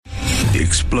The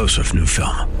explosive new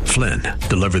film, Flynn,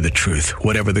 Deliver the Truth,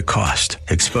 Whatever the Cost,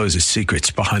 exposes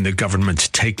secrets behind the government's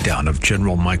takedown of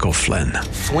General Michael Flynn.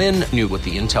 Flynn knew what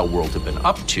the intel world had been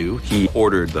up to. He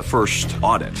ordered the first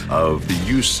audit of the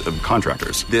use of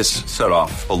contractors. This set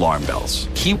off alarm bells.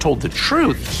 He told the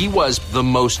truth. He was the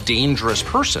most dangerous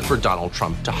person for Donald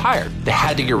Trump to hire. They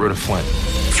had to get rid of Flynn.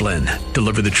 Flynn,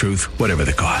 Deliver the Truth, Whatever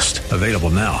the Cost. Available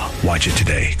now. Watch it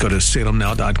today. Go to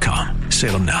salemnow.com.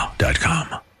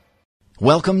 salemnow.com.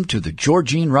 Welcome to the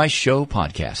Georgene Rice Show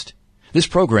podcast. This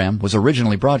program was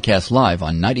originally broadcast live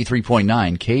on 93.9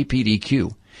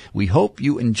 KPDQ. We hope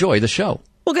you enjoy the show.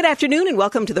 Well, good afternoon and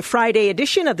welcome to the Friday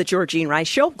edition of the Georgene Rice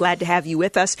Show. Glad to have you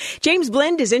with us. James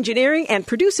Blend is engineering and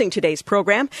producing today's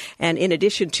program. And in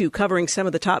addition to covering some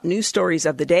of the top news stories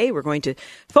of the day, we're going to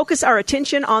focus our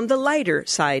attention on the lighter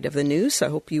side of the news. I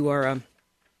hope you are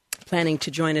planning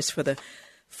to join us for the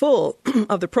full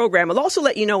of the program. We'll also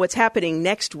let you know what's happening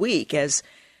next week as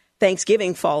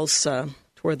Thanksgiving falls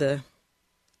toward the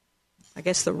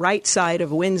right side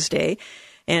of Wednesday.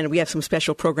 And we have some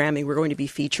special programming we're going to be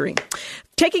featuring.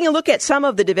 Taking a look at some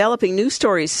of the developing news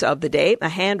stories of the day, a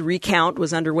hand recount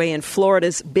was underway in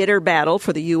Florida's bitter battle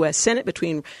for the U.S. Senate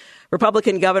between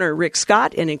Republican Governor Rick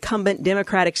Scott and incumbent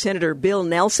Democratic Senator Bill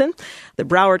Nelson. The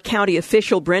Broward County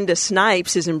official Brenda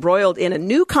Snipes is embroiled in a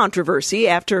new controversy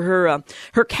after her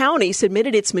county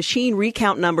submitted its machine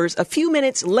recount numbers a few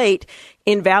minutes late,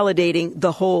 invalidating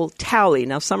the whole tally.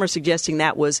 Now, some are suggesting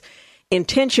that was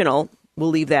intentional. We'll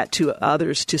leave that to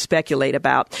others to speculate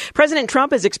about. President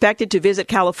Trump is expected to visit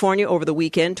California over the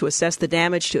weekend to assess the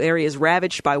damage to areas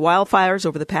ravaged by wildfires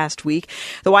over the past week.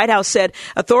 The White House said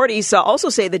authorities also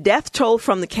say the death toll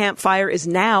from the Camp Fire is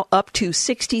now up to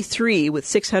 63, with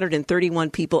 631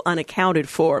 people unaccounted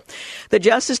for. The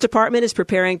Justice Department is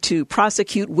preparing to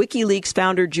prosecute WikiLeaks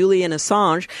founder Julian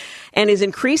Assange and is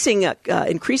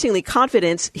increasingly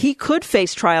confident he could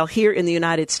face trial here in the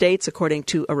United States, according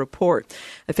to a report.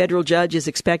 A federal judge is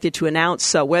expected to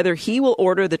announce whether he will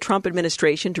order the Trump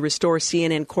administration to restore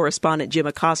CNN correspondent Jim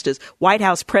Acosta's White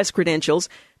House press credentials.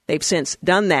 They've since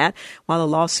done that. While the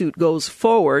lawsuit goes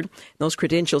forward, those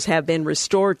credentials have been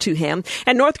restored to him.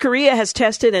 And North Korea has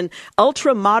tested an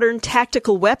ultra-modern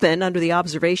tactical weapon under the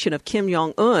observation of Kim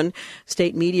Jong-un,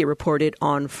 state media reported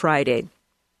on Friday.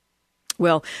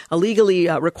 Well, a legally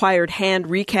required hand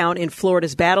recount in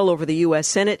Florida's battle over the U.S.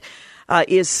 Senate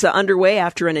is underway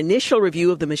after an initial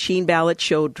review of the machine ballot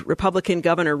showed Republican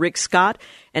Governor Rick Scott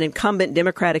and incumbent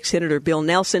Democratic Senator Bill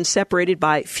Nelson separated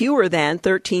by fewer than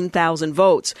 13,000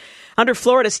 votes. Under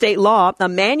Florida state law, a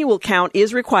manual count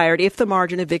is required if the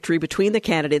margin of victory between the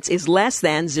candidates is less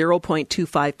than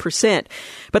 0.25%.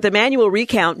 But the manual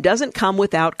recount doesn't come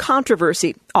without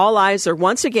controversy. All eyes are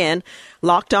once again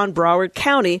locked on Broward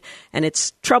County and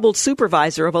its troubled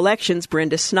supervisor of elections,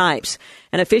 Brenda Snipes.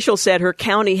 An official said her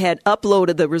county had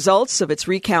uploaded the results of its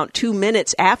recount 2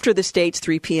 minutes after the state's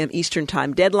 3 p.m. Eastern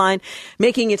Time deadline,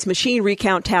 making its machine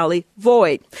recount tally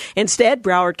void. Instead,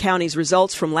 Broward County's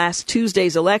results from last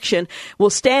Tuesday's election will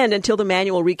stand until the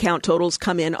manual recount totals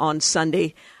come in on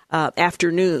Sunday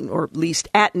afternoon, or at least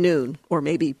at noon, or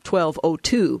maybe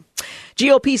 12:02.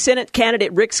 GOP Senate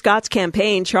candidate Rick Scott's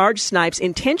campaign charged Snipes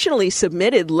intentionally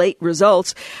submitted late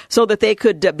results so that they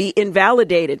could be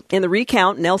invalidated. In the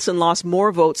recount, Nelson lost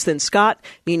more votes than Scott,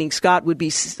 meaning Scott would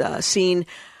have seen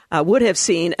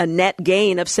a net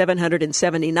gain of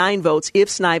 779 votes if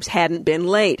Snipes hadn't been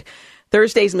late.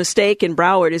 Thursday's mistake in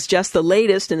Broward is just the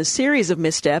latest in a series of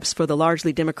missteps for the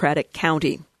largely Democratic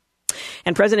county.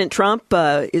 And President Trump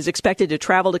is expected to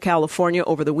travel to California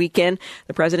over the weekend.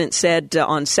 The president said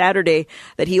on Saturday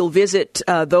that he'll visit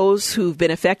those who've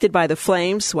been affected by the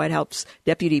flames. White House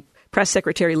Deputy Press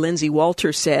Secretary Lindsay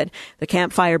Walters said the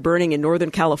Camp Fire burning in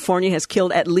Northern California has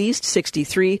killed at least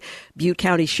 63. Butte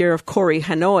County Sheriff Corey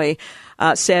Hanoi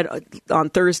said on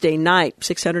Thursday night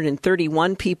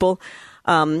 631 people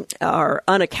are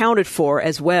unaccounted for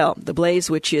as well. The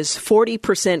blaze, which is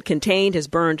 40% contained, has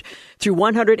burned through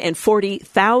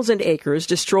 140,000 acres,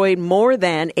 destroyed more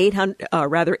than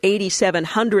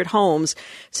 8,700 homes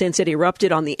since it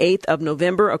erupted on the 8th of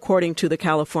November, according to the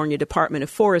California Department of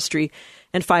Forestry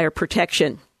and Fire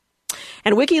Protection.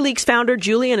 And WikiLeaks founder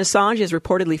Julian Assange is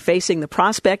reportedly facing the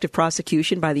prospect of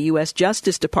prosecution by the U.S.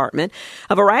 Justice Department.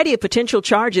 A variety of potential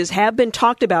charges have been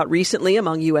talked about recently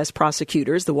among U.S.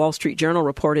 prosecutors, the Wall Street Journal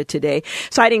reported today,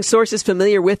 citing sources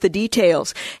familiar with the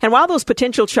details. And while those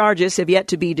potential charges have yet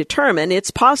to be determined,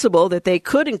 it's possible that they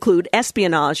could include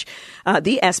espionage,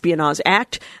 the Espionage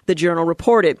Act, the Journal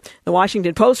reported. The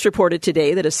Washington Post reported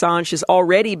today that Assange has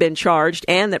already been charged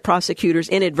and that prosecutors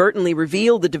inadvertently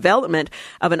revealed the development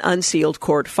of an unsealed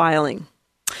court filing.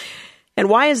 And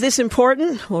why is this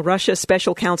important? Well, Russia's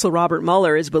special counsel Robert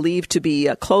Mueller is believed to be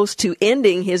close to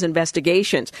ending his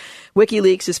investigations.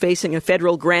 WikiLeaks is facing a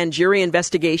federal grand jury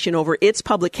investigation over its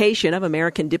publication of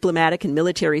American diplomatic and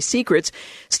military secrets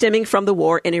stemming from the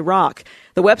war in Iraq.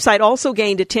 The website also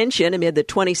gained attention amid the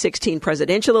 2016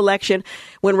 presidential election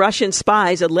when Russian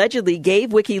spies allegedly gave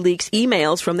WikiLeaks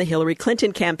emails from the Hillary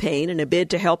Clinton campaign in a bid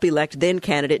to help elect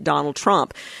then-candidate Donald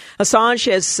Trump.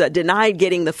 Assange has denied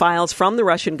getting the files from the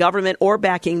Russian government or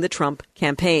backing the Trump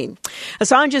campaign.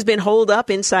 Assange has been holed up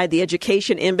inside the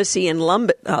Education Embassy in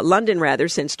London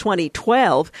since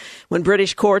 2012, when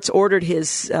British courts ordered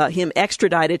him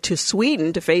extradited to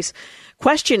Sweden to face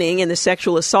questioning in the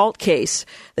sexual assault case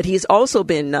that he's also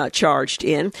been charged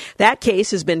in. That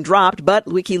case has been dropped, but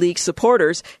WikiLeaks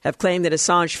supporters have claimed that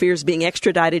Assange fears being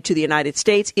extradited to the United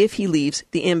States if he leaves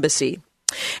the embassy.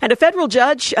 And a federal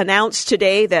judge announced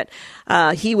today that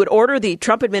he would order the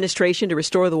Trump administration to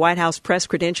restore the White House press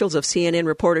credentials of CNN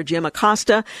reporter Jim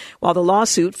Acosta, while the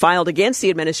lawsuit filed against the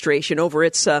administration over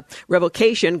its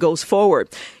revocation goes forward.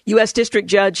 U.S. District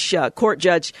Judge, Court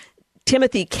Judge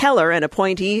Timothy Keller, an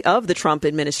appointee of the Trump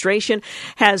administration,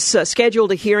 has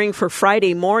scheduled a hearing for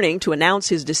Friday morning to announce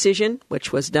his decision,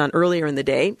 which was done earlier in the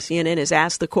day. CNN has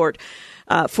asked the court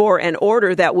for an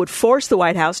order that would force the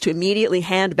White House to immediately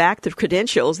hand back the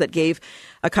credentials that gave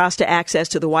Acosta access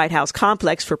to the White House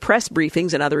complex for press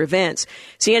briefings and other events.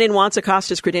 CNN wants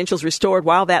Acosta's credentials restored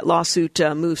while that lawsuit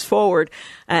moves forward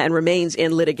and remains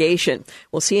in litigation.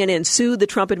 Well, CNN sued the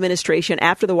Trump administration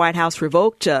after the White House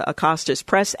revoked Acosta's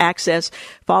press access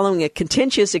following a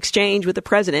contentious exchange with the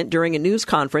president during a news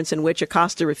conference in which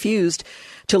Acosta refused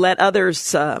to let other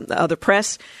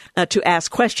press to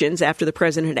ask questions after the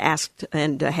president had asked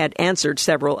and had answered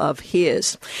several of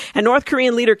his. And North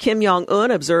Korean leader Kim Jong-un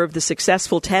observed the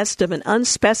successful test of an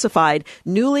unspecified,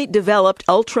 newly developed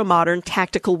ultra-modern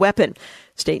tactical weapon.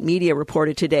 State media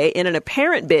reported today in an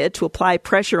apparent bid to apply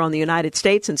pressure on the United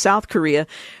States and South Korea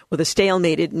with a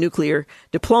stalemated nuclear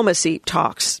diplomacy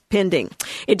talks pending.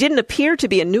 It didn't appear to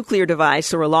be a nuclear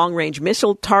device or a long-range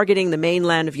missile targeting the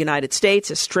mainland of the United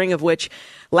States, a string of which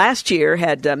last year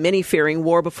had many fearing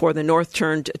war before the North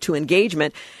turned to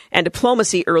engagement and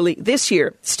diplomacy early this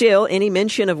year. Still, any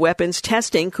mention of weapons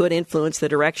testing could influence the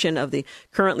direction of the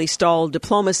currently stalled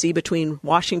diplomacy between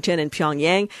Washington and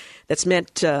Pyongyang that's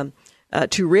meant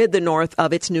to rid the North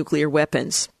of its nuclear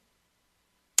weapons.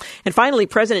 And finally,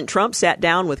 President Trump sat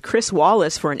down with Chris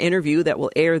Wallace for an interview that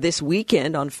will air this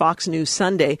weekend on Fox News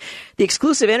Sunday. The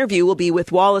exclusive interview will be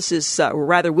with Wallace's,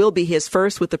 will be his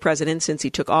first with the president since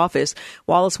he took office.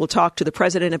 Wallace will talk to the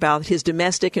president about his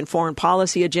domestic and foreign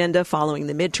policy agenda following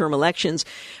the midterm elections,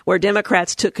 where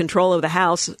Democrats took control of the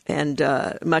House, and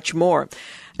much more.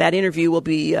 That interview will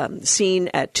be seen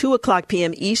at 2 o'clock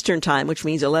p.m. Eastern Time, which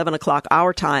means 11 o'clock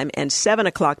our time, and 7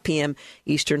 o'clock p.m.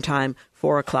 Eastern Time,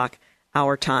 4 o'clock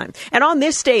our time. And on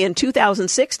this day in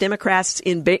 2006, Democrats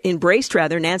embraced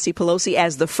Nancy Pelosi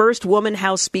as the first woman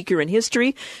House Speaker in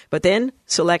history, but then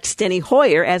select Steny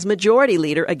Hoyer as Majority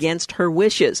Leader against her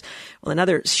wishes. Well,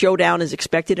 another showdown is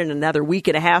expected in another week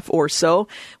and a half or so,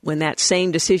 when that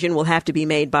same decision will have to be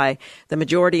made by the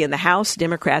majority in the House,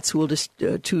 Democrats, who will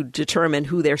to determine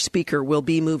who their Speaker will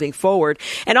be moving forward.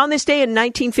 And on this day in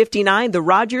 1959, the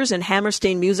Rodgers and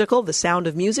Hammerstein musical, The Sound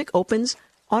of Music, opens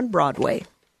on Broadway.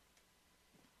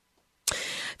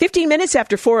 15 minutes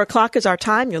after 4 o'clock is our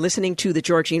time. You're listening to The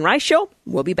Georgene Rice Show.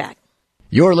 We'll be back.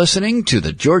 You're listening to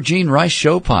The Georgene Rice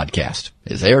Show podcast.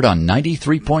 It's aired on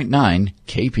 93.9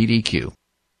 KPDQ.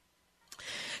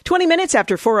 20 minutes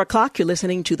after 4 o'clock, you're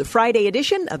listening to the Friday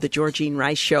edition of The Georgene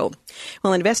Rice Show.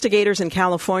 Well, investigators in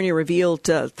California revealed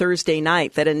Thursday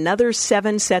night that another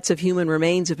 7 sets of human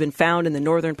remains have been found in the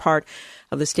northern part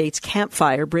of the state's Camp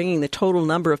Fire, bringing the total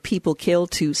number of people killed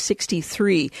to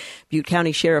 63. Butte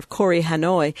County Sheriff Corey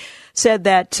Hanoi said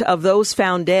that of those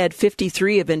found dead,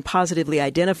 53 have been positively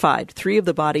identified. 3 of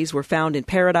the bodies were found in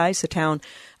Paradise, a town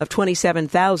of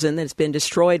 27,000 that's been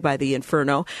destroyed by the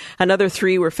inferno. Another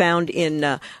 3 were found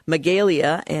in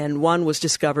Magalia, and 1 was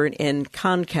discovered in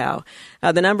Concow.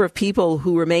 The number of people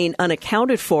who remain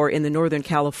unaccounted for in the Northern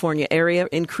California area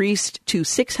increased to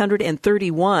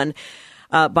 631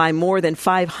 by more than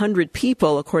 500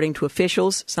 people, according to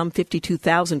officials. Some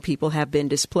 52,000 people have been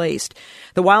displaced.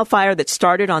 The wildfire that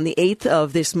started on the 8th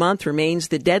of this month remains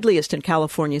the deadliest in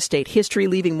California state history,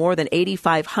 leaving more than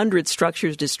 8,500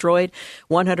 structures destroyed,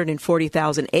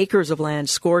 140,000 acres of land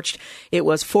scorched. It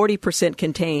was 40%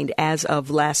 contained as of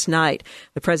last night.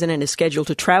 The president is scheduled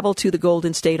to travel to the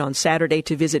Golden State on Saturday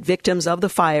to visit victims of the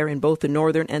fire in both the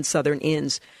northern and southern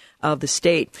ends of the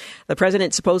state. The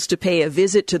president's supposed to pay a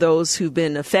visit to those who've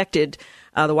been affected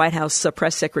The White House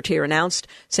press secretary announced,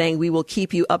 saying, "We will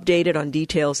keep you updated on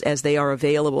details as they are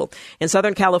available." In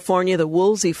Southern California, the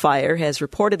Woolsey fire has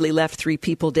reportedly left 3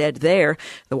 people dead there.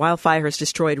 The wildfire has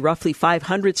destroyed roughly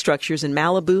 500 structures in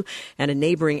Malibu and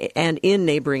in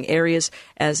neighboring areas,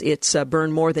 as it's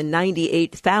burned more than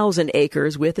 98,000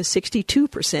 acres with a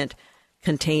 62%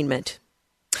 containment.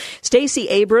 Stacey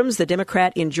Abrams, the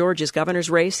Democrat in Georgia's governor's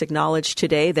race, acknowledged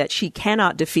today that she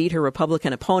cannot defeat her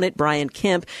Republican opponent, Brian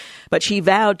Kemp, but she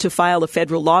vowed to file a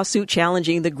federal lawsuit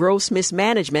challenging the gross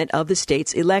mismanagement of the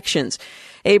state's elections.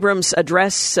 Abrams'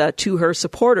 address to her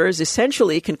supporters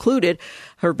essentially concluded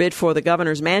her bid for the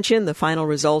governor's mansion, the final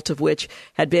result of which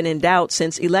had been in doubt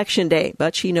since Election Day.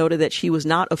 But she noted that she was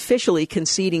not officially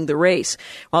conceding the race.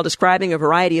 While describing a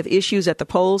variety of issues at the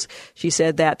polls, she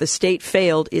said that the state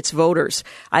failed its voters.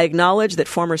 "I acknowledge that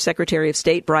former Secretary of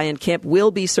State Brian Kemp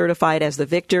will be certified as the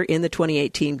victor in the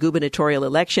 2018 gubernatorial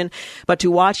election, but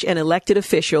to watch an elected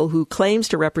official who claims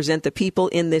to represent the people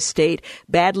in this state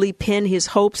badly pin his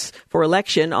hopes for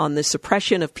election on the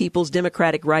suppression of people's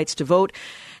democratic rights to vote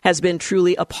has been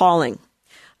truly appalling."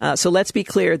 So let's be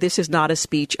clear, this is not a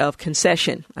speech of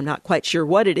concession. I'm not quite sure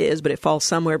what it is, but it falls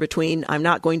somewhere between "I'm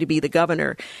not going to be the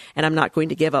governor" and "I'm not going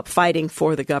to give up fighting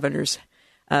for the governor's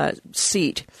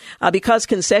seat." Because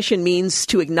concession means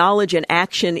to acknowledge an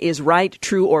action is right,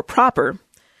 true, or proper.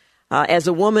 As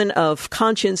a woman of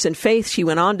conscience and faith, she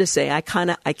went on to say, I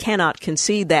cannot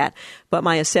concede that, but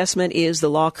my assessment is the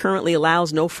law currently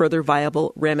allows no further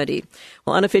viable remedy.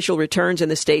 Well, unofficial returns in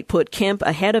the state put Kemp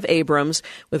ahead of Abrams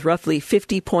with roughly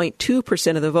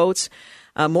 50.2% of the votes,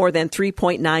 more than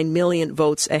 3.9 million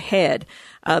votes ahead.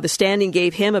 The standing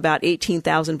gave him about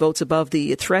 18,000 votes above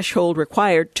the threshold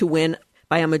required to win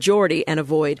by a majority and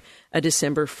avoid a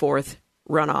December 4th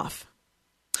runoff.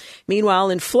 Meanwhile,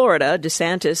 in Florida,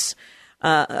 DeSantis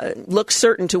looks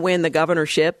certain to win the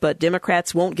governorship, but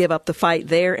Democrats won't give up the fight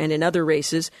there and in other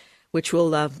races, which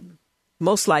will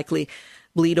most likely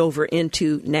bleed over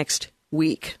into next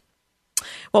week.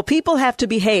 Well, people have to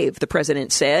behave, the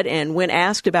president said, and when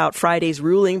asked about Friday's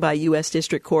ruling by U.S.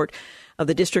 District Court of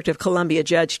the District of Columbia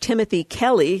Judge Timothy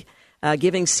Kelly,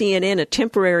 giving CNN a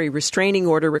temporary restraining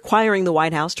order requiring the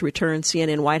White House to return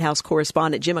CNN White House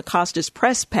correspondent Jim Acosta's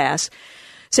press pass,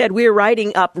 said, "We're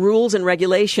writing up rules and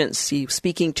regulations." He,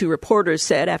 speaking to reporters,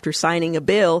 said after signing a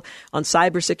bill on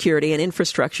cybersecurity and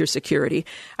infrastructure security,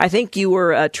 "I think you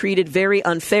were treated very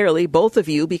unfairly, both of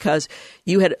you, because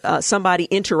you had somebody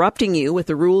interrupting you with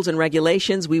the rules and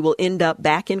regulations. We will end up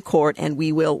back in court and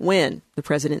we will win," the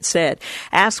president said.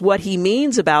 Asked what he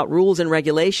means about rules and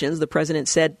regulations, the president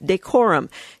said, "Decorum.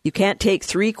 You can't take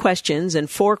 3 questions and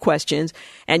 4 questions,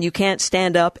 and you can't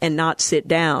stand up and not sit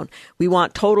down. We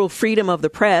want total freedom of the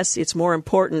press. It's more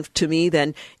important to me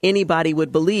than anybody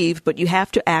would believe, but you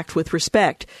have to act with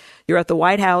respect. You're at the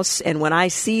White House, and when I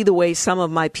see the way some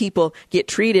of my people get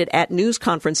treated at news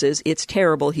conferences, it's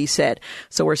terrible," he said.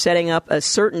 So we're setting up a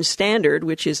certain standard,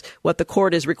 which is what the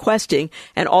court is requesting,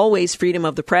 and always freedom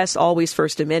of the press, always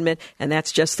First Amendment, and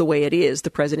that's just the way it is,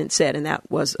 the president said, and that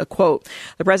was a quote.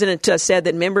 The president said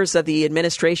that members of the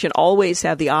administration always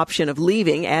have the option of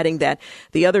leaving, adding that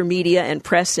the other media and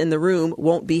press in the room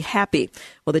won't be happy.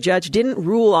 Well, the judge didn't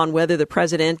rule on whether the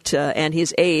president and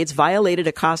his aides violated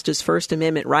Acosta's First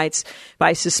Amendment rights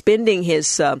by suspending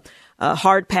his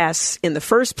hard pass in the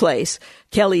first place.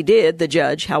 Kelly did, the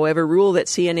judge, however, rule that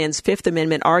CNN's Fifth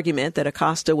Amendment argument that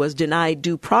Acosta was denied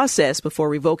due process before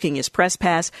revoking his press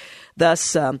pass,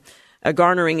 thus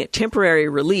garnering temporary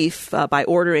relief by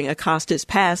ordering Acosta's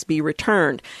pass be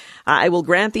returned. "I will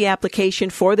grant the application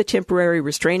for the temporary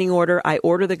restraining order. I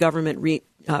order the government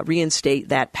reinstate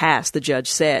that pass," the judge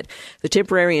said. The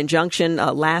temporary injunction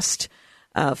lasts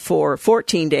for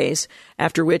 14 days,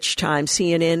 after which time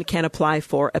CNN can apply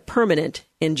for a permanent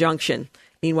injunction.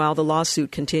 Meanwhile, the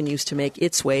lawsuit continues to make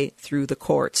its way through the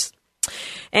courts.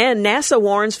 And NASA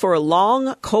warns for a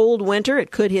long, cold winter. It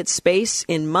could hit space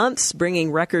in months,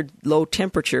 bringing record low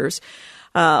temperatures.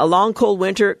 A long, cold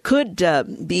winter could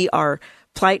be our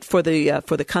plight for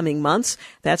the coming months.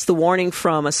 That's the warning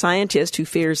from a scientist who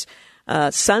fears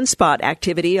sunspot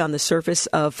activity on the surface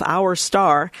of our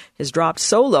star has dropped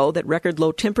so low that record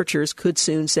low temperatures could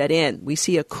soon set in. We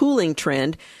see a cooling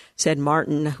trend, said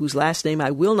Martin, whose last name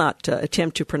I will not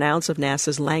attempt to pronounce, of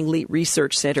NASA's Langley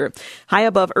Research Center. High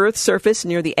above Earth's surface,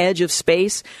 near the edge of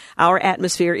space, our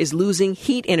atmosphere is losing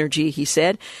heat energy, he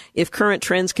said. If current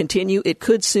trends continue, it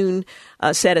could soon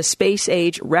set a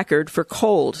space-age record for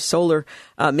cold. Solar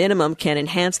minimum can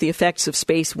enhance the effects of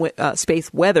space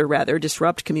weather,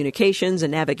 disrupt communications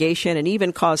and navigation, and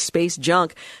even cause space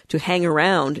junk to hang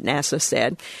around, NASA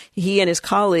said. He and his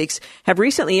colleagues have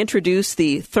recently introduced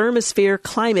the Thermosphere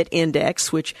Climate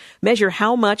Index, which measure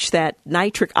how much that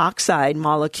nitric oxide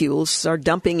molecules are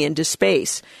dumping into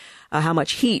space. How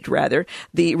much heat, rather.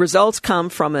 The results come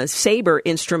from a SABRE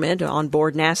instrument on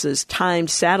board NASA's timed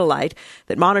satellite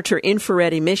that monitor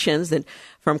infrared emissions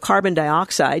from carbon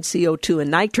dioxide, CO2,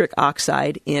 and nitric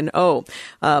oxide, NO.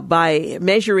 By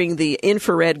measuring the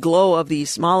infrared glow of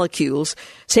these molecules,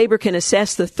 SABRE can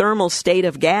assess the thermal state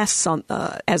of gas at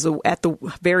the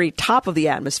very top of the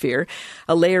atmosphere,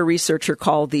 a layer researcher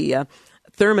called the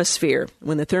thermosphere.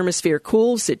 When the thermosphere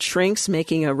cools, it shrinks,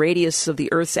 making a radius of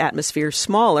the Earth's atmosphere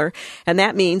smaller, and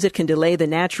that means it can delay the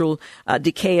natural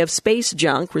decay of space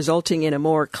junk, resulting in a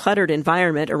more cluttered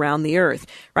environment around the Earth.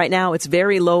 Right now, it's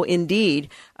very low indeed,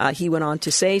 he went on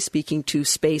to say, speaking to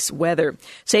Space Weather.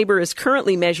 SABRE is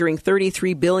currently measuring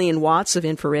 33 billion watts of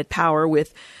infrared power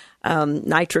with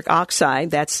nitric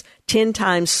oxide. That's 10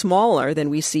 times smaller than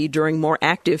we see during more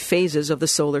active phases of the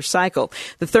solar cycle.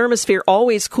 The thermosphere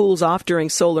always cools off during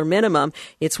solar minimum.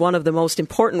 It's one of the most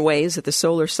important ways that the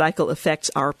solar cycle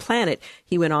affects our planet,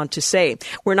 he went on to say.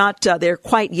 We're not there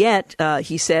quite yet,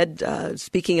 he said,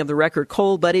 speaking of the record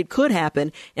cold, but it could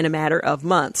happen in a matter of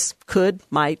months. Could,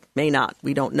 might, may not.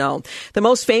 We don't know. The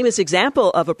most famous example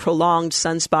of a prolonged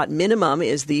sunspot minimum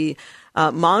is the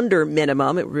Maunder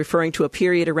minimum, referring to a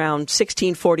period around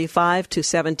 1645 to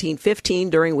 1715,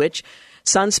 during which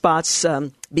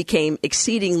sunspots became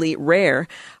exceedingly rare.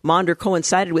 Maunder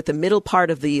coincided with the middle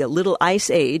part of the Little Ice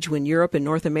Age, when Europe and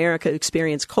North America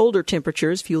experienced colder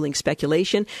temperatures, fueling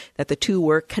speculation that the two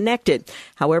were connected.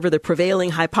 However, the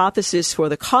prevailing hypothesis for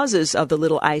the causes of the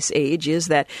Little Ice Age is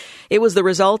that it was the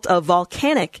result of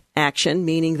volcanic action,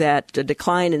 meaning that a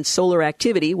decline in solar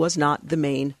activity was not the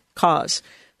main cause.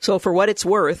 So for what it's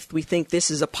worth, we think this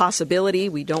is a possibility.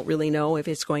 We don't really know if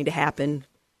it's going to happen.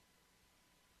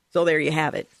 So there you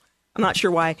have it. I'm not sure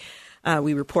why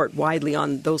we report widely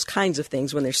on those kinds of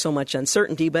things when there's so much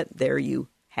uncertainty, but there you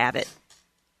have it.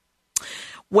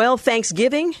 Well,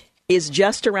 Thanksgiving is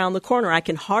just around the corner. I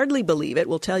can hardly believe it.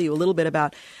 We'll tell you a little bit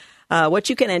about what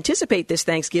you can anticipate this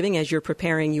Thanksgiving as you're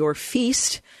preparing your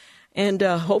feast, and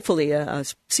hopefully a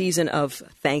season of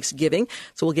Thanksgiving.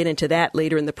 So we'll get into that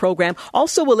later in the program.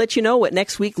 Also, we'll let you know what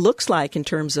next week looks like in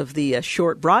terms of the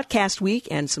short broadcast week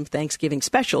and some Thanksgiving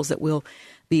specials that we'll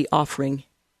be offering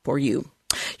for you.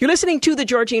 You're listening to The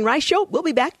Georgene Rice Show. We'll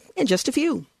be back in just a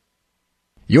few.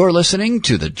 You're listening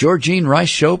to The Georgene Rice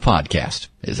Show podcast.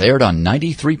 It's aired on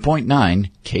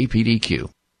 93.9 KPDQ.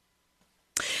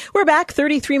 We're back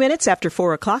 33 minutes after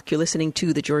 4 o'clock. You're listening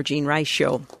to The Georgene Rice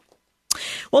Show.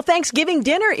 Well, Thanksgiving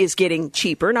dinner is getting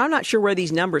cheaper. Now, I'm not sure where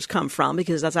these numbers come from,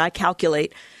 because as I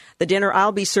calculate the dinner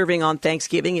I'll be serving on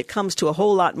Thanksgiving, it comes to a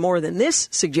whole lot more than this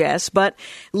suggests. But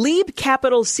Lieb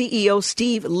Capital CEO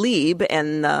Steve Lieb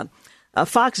and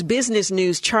Fox Business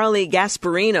News Charlie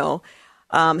Gasparino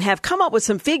have come up with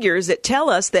some figures that tell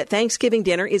us that Thanksgiving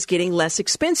dinner is getting less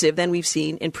expensive than we've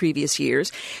seen in previous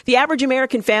years. The average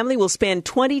American family will spend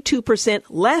 22%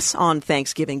 less on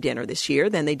Thanksgiving dinner this year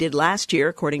than they did last year,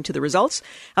 according to the results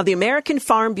of the American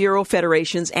Farm Bureau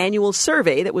Federation's annual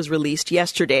survey that was released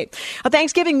yesterday. A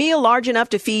Thanksgiving meal large enough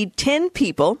to feed 10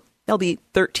 people, there'll be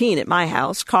 13 at my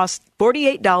house, costs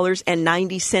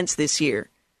 $48.90 this year.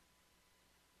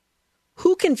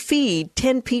 Who can feed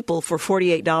 10 people for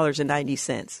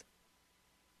 $48.90?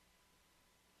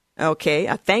 Okay,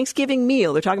 a Thanksgiving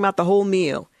meal. They're talking about the whole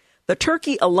meal. The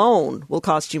turkey alone will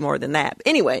cost you more than that.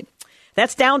 Anyway,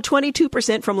 that's down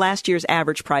 22% from last year's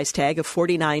average price tag of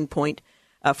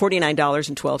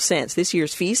 $49.12. This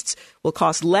year's feasts will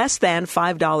cost less than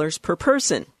 $5 per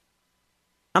person.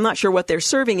 I'm not sure what they're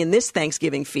serving in this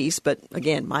Thanksgiving feast, but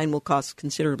again, mine will cost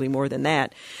considerably more than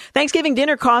that. Thanksgiving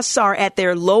dinner costs are at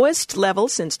their lowest level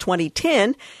since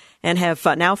 2010 and have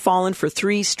now fallen for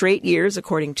 3 straight years,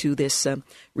 according to this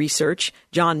research,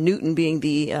 John Newton being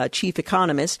the chief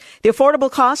economist. The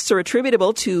affordable costs are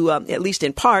attributable to, at least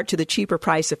in part, to the cheaper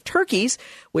price of turkeys,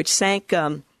 which sank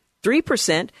 3%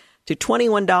 to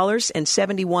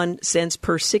 $21.71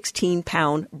 per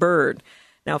 16-pound bird.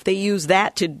 Now, if they use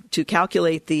that to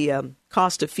calculate the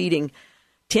cost of feeding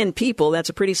 10 people, that's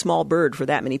a pretty small bird for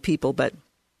that many people. But,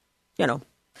 you know,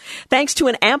 thanks to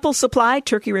an ample supply,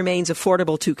 turkey remains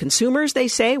affordable to consumers, they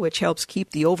say, which helps keep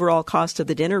the overall cost of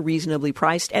the dinner reasonably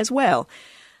priced as well,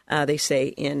 they say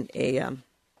in a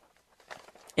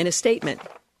statement.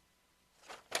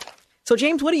 So,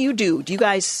 James, what do? Do you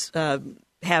guys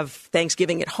have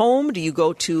Thanksgiving at home? Do you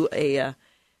go to a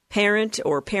parent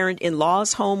or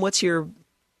parent-in-law's home? What's your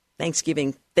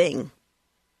Thanksgiving thing?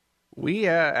 We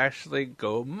actually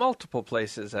go multiple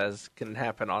places, as can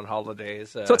happen on holidays.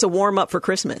 So it's a warm-up for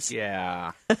Christmas.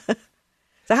 Yeah.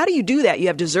 So how do you do that? You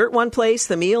have dessert one place,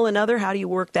 the meal another? How do you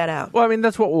work that out? Well, I mean,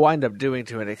 that's what we'll wind up doing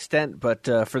to an extent. But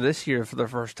for this year, for the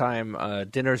first time,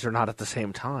 dinners are not at the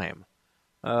same time.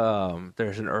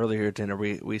 There's an earlier dinner.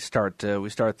 We start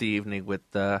the evening with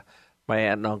my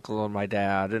aunt and uncle and my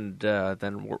dad, and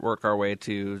then work our way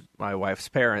to my wife's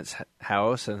parents'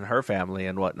 house and her family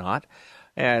and whatnot.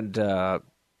 And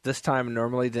this time,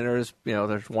 normally dinners,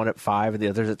 there's one at 5 and the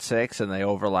other's at 6, and they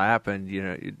overlap. And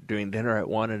you're doing dinner at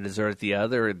one and dessert at the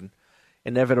other, and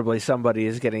inevitably somebody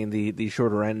is getting the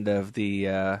shorter end of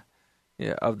the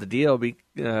deal.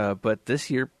 But this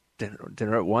year,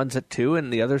 dinner at one's at 2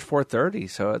 and the other's 4:30.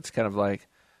 So it's kind of like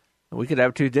we could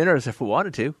have 2 dinners if we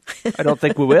wanted to. I don't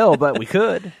think we will, but we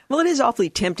could. Well, it is awfully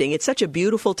tempting. It's such a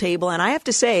beautiful table. And I have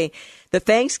to say, the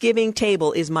Thanksgiving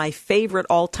table is my favorite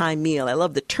all-time meal. I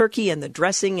love the turkey and the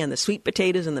dressing and the sweet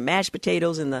potatoes and the mashed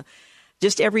potatoes and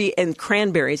and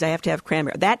cranberries. I have to have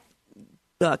cranberry. That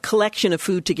collection of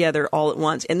food together all at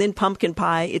once. And then pumpkin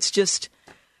pie. It's just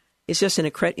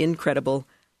an incredible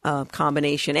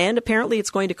combination. And apparently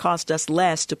it's going to cost us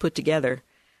less to put together.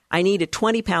 I need a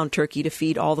 20-pound turkey to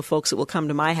feed all the folks that will come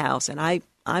to my house, and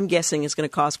I'm guessing it's going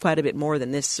to cost quite a bit more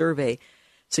than this survey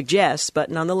suggests,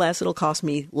 but nonetheless, it'll cost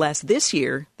me less this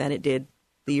year than it did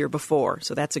the year before,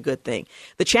 so that's a good thing.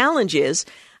 The challenge is,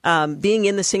 being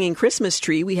in the Singing Christmas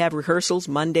Tree, we have rehearsals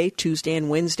Monday, Tuesday, and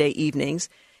Wednesday evenings,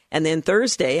 and then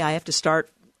Thursday, I have to start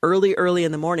early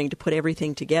in the morning to put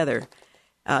everything together.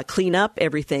 Clean up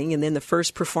everything, and then the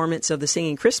first performance of the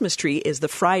Singing Christmas Tree is the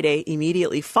Friday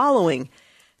immediately following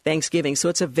Thanksgiving. So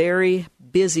it's a very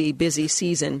busy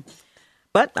season.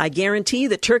 But I guarantee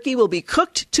the turkey will be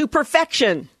cooked to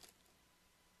perfection,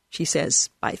 she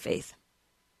says, by faith.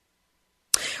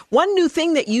 One new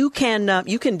thing that you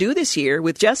can do this year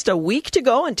with just a week to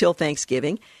go until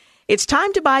Thanksgiving, it's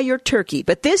time to buy your turkey.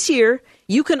 But this year,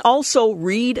 you can also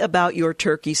read about your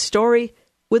turkey's story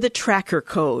with a tracker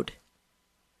code.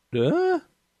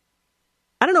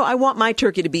 I don't know. I want my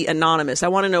turkey to be anonymous. I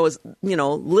want to know as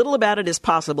little about it as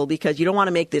possible because you don't want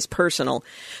to make this personal.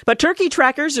 But turkey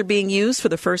trackers are being used for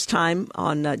the first time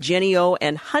on Jennie-O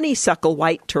and Honeysuckle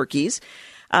white turkeys.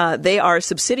 They are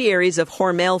subsidiaries of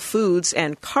Hormel Foods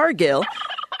and Cargill.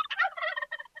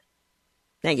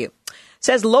 Thank you.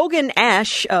 Says Logan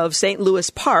Ash of St. Louis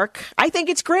Park. I think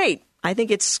it's great. I think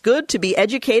it's good to be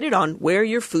educated on where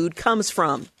your food comes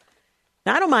from.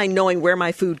 Now, I don't mind knowing where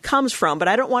my food comes from, but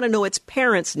I don't want to know its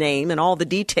parent's name and all the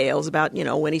details about,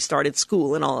 when he started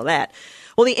school and all of that.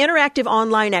 Well, the interactive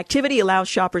online activity allows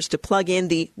shoppers to plug in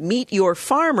the Meet Your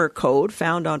Farmer code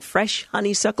found on fresh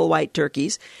honeysuckle white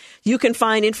turkeys. You can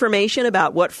find information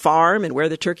about what farm and where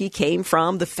the turkey came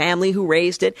from, the family who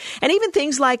raised it, and even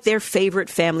things like their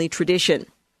favorite family tradition.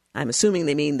 I'm assuming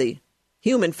they mean the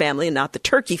human family and not the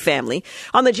turkey family.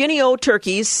 On the Jennie-O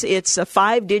turkeys, it's a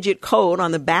 5-digit code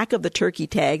on the back of the turkey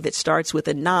tag that starts with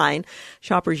a 9.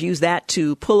 Shoppers use that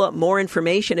to pull up more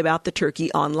information about the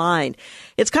turkey online.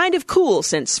 It's kind of cool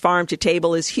since farm to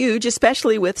table is huge,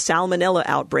 especially with salmonella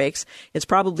outbreaks. It's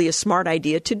probably a smart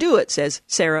idea to do it, says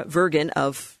Sarah Vergen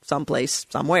of someplace,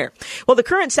 somewhere. Well, the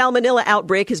current salmonella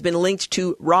outbreak has been linked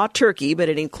to raw turkey, but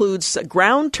it includes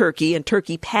ground turkey and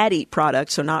turkey patty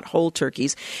products, so not whole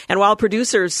turkeys. And while a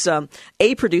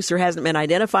producer hasn't been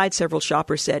identified, several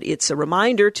shoppers said it's a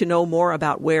reminder to know more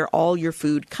about where all your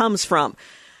food comes from.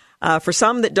 For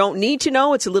some that don't need to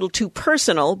know, it's a little too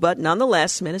personal, but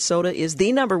nonetheless, Minnesota is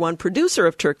the #1 producer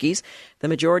of turkeys. The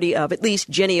majority of at least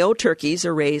Jennie-O turkeys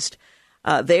are raised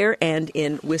there and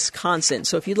in Wisconsin.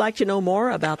 So if you'd like to know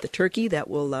more about the turkey that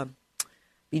will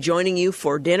be joining you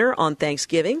for dinner on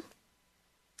Thanksgiving,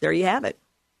 there you have it.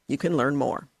 You can learn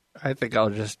more. I think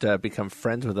I'll just become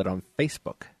friends with it on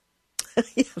Facebook.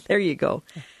 Yeah, there you go.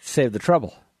 Save the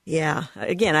trouble. Yeah.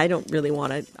 Again, I don't really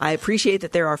want to. I appreciate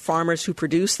that there are farmers who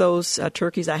produce those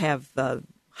turkeys. I have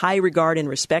high regard and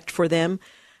respect for them.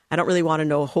 I don't really want to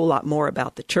know a whole lot more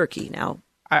about the turkey. Now,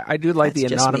 I do like the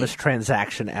anonymous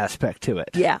transaction aspect to it.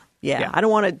 Yeah. I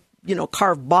don't want to,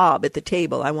 carve Bob at the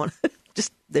table. I want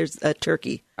just there's a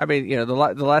turkey. I mean, the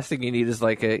last thing you need is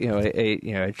like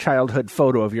a childhood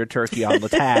photo of your turkey on the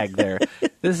tag there.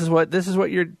 This is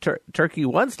what your turkey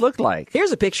once looked like.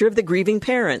 Here's a picture of the grieving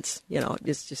parents.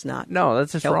 It's just not. No,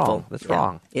 that's just helpful. wrong. That's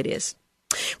wrong. It is.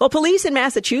 Well, police in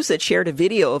Massachusetts shared a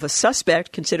video of a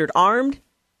suspect considered armed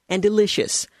and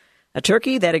delicious. A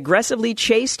turkey that aggressively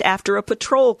chased after a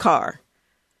patrol car.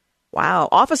 Wow.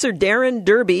 Officer Darren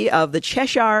Derby of the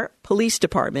Cheshire Police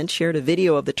Department shared a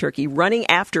video of the turkey running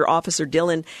after Officer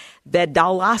Dylan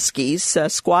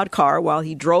Vedalowski's squad car while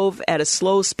he drove at a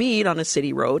slow speed on a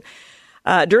city road.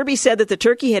 Derby said that the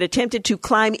turkey had attempted to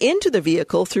climb into the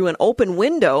vehicle through an open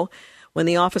window when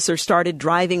the officer started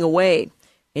driving away.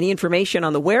 Any information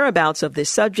on the whereabouts of this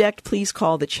subject, please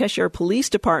call the Cheshire Police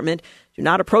Department. Do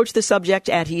not approach the subject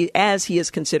as he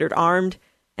is considered armed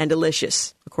and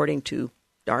delicious, according to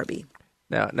Darby.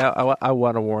 Now, I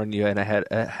want to warn you ahead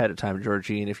of time,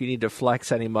 Georgine, if you need to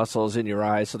flex any muscles in your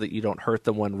eyes so that you don't hurt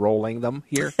them when rolling them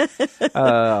here,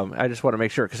 I just want to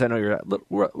make sure, because I know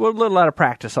we're a little out of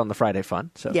practice on the Friday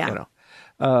Fun. So, yeah.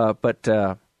 But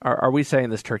are we saying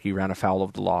this turkey ran afoul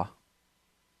of the law?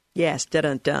 Yes,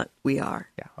 dun-dun-dun, we are.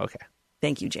 Yeah, okay.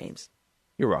 Thank you, James.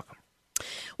 You're welcome.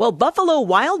 Well, Buffalo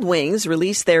Wild Wings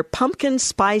released their pumpkin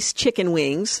spice chicken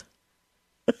wings.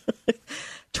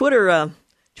 Twitter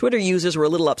users were a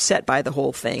little upset by the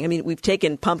whole thing. I mean, we've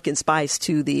taken pumpkin spice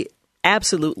to the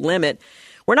absolute limit.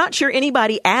 We're not sure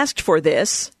anybody asked for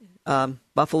this,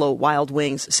 Buffalo Wild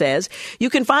Wings says. You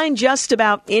can find just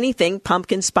about anything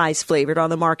pumpkin spice flavored on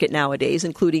the market nowadays,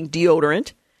 including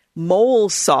deodorant, mole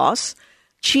sauce,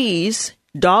 cheese,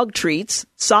 dog treats,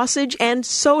 sausage, and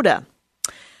soda.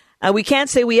 We can't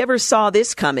say we ever saw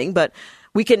this coming, but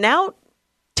we can now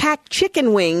tack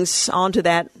chicken wings onto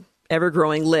that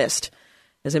ever-growing list.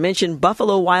 As I mentioned,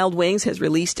 Buffalo Wild Wings has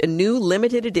released a new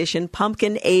limited edition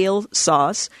pumpkin ale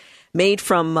sauce made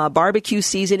from barbecue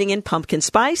seasoning and pumpkin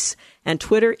spice, and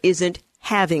Twitter isn't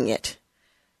having it.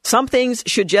 Some things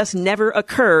should just never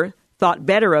occur, thought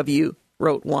better of you,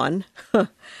 wrote one.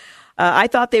 I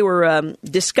thought they were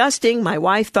disgusting. My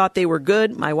wife thought they were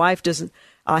good. My wife doesn't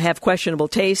have questionable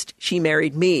taste. She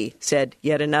married me, said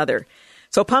yet another.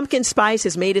 So pumpkin spice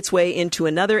has made its way into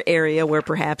another area where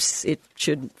perhaps it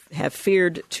should have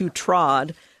feared to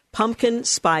trod. Pumpkin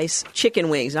spice chicken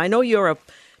wings. I know you're a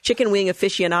chicken wing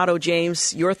aficionado,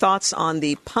 James. Your thoughts on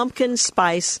the pumpkin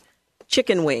spice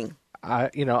chicken wing?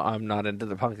 I'm not into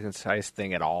the pumpkin spice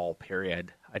thing at all,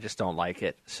 period. I just don't like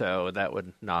it. So that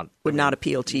would not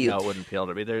appeal to you. No, it wouldn't appeal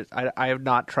to me. I have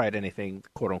not tried anything,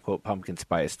 quote unquote, pumpkin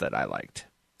spice that I liked.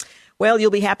 Well,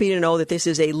 you'll be happy to know that this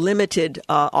is a limited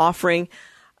offering.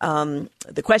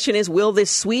 The question is, will this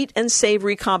sweet and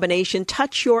savory combination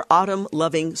touch your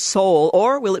autumn-loving soul,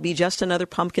 or will it be just another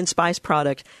pumpkin spice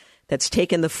product that's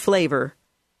taken the flavor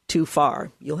too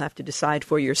far? You'll have to decide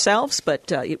for yourselves,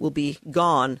 but it will be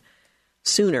gone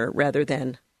sooner rather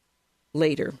than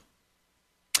later.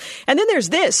 And then there's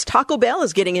this. Taco Bell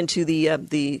is getting into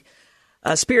the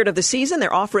spirit of the season.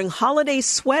 They're offering holiday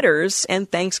sweaters and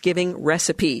Thanksgiving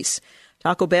recipes.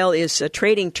 Taco Bell is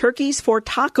trading turkeys for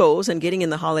tacos and getting in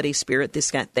the holiday spirit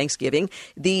this Thanksgiving.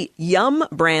 The Yum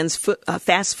Brands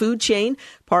fast food chain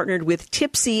partnered with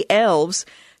Tipsy Elves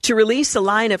to release a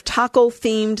line of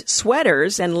taco-themed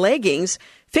sweaters and leggings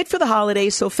fit for the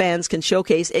holidays so fans can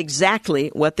showcase exactly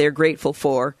what they're grateful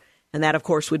for. And that, of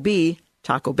course, would be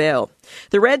Taco Bell.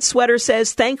 The red sweater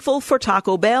says thankful for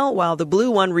Taco Bell, while the blue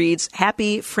one reads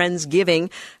Happy Friendsgiving,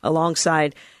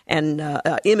 alongside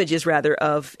images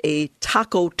of a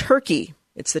taco turkey.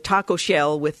 It's the taco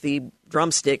shell with the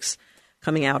drumsticks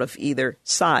coming out of either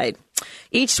side.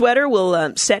 Each sweater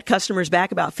will set customers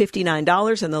back about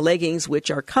 $59, and the leggings,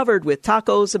 which are covered with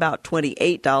tacos, about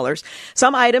 $28.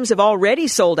 Some items have already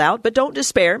sold out, but don't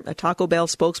despair. A Taco Bell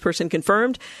spokesperson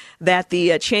confirmed that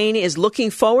the chain is looking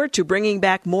forward to bringing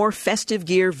back more festive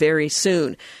gear very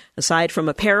soon. Aside from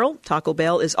apparel, Taco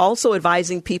Bell is also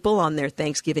advising people on their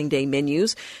Thanksgiving Day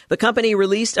menus. The company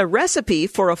released a recipe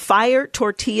for a fire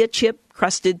tortilla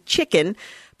chip-crusted chicken,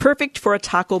 perfect for a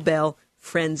Taco Bell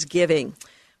Friendsgiving.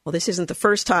 Well, this isn't the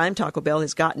first time Taco Bell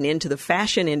has gotten into the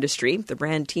fashion industry. The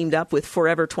brand teamed up with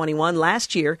Forever 21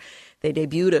 last year. They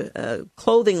debuted a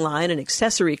clothing line and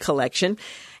accessory collection.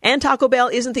 And Taco Bell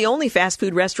isn't the only fast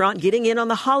food restaurant getting in on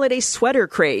the holiday sweater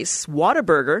craze.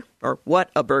 Whataburger, or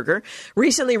What-a-Burger,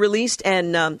 recently released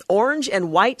an orange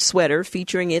and white sweater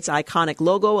featuring its iconic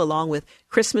logo along with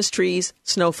Christmas trees,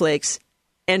 snowflakes,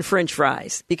 and French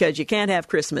fries. Because you can't have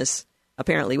Christmas,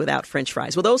 apparently, without French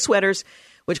fries. Well, those sweaters,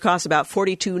 which cost about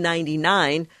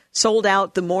 $42.99, sold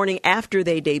out the morning after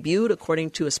they debuted, according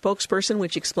to a spokesperson,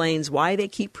 which explains why they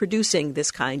keep producing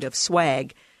this kind of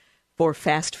swag for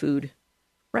fast food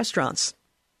restaurants.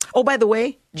 Oh, by the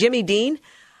way, Jimmy Dean,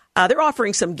 they're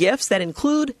offering some gifts that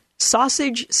include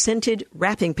sausage-scented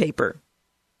wrapping paper.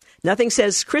 Nothing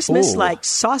says Christmas like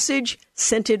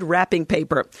sausage-scented wrapping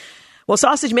paper. Well,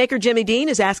 sausage maker Jimmy Dean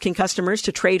is asking customers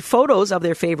to trade photos of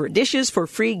their favorite dishes for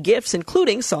free gifts,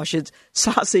 including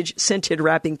sausage-scented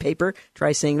wrapping paper.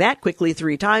 Try saying that quickly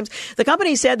 3 times. The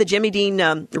company said the Jimmy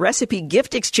Dean Recipe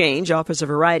Gift Exchange offers a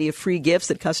variety of free gifts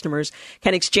that customers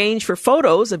can exchange for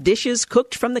photos of dishes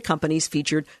cooked from the company's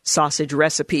featured sausage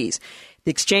recipes.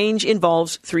 The exchange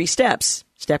involves 3 steps.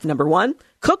 Step number 1,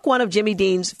 cook one of Jimmy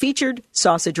Dean's featured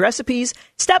sausage recipes.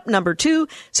 Step number 2,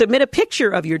 submit a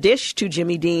picture of your dish to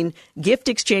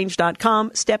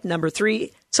jimmydeangiftexchange.com. Step number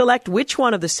 3, select which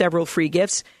one of the several free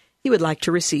gifts you would like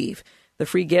to receive. The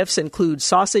free gifts include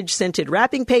sausage-scented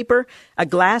wrapping paper, a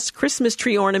glass Christmas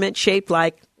tree ornament shaped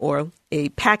like or a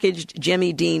packaged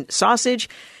Jimmy Dean sausage,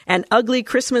 an ugly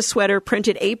Christmas sweater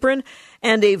printed apron,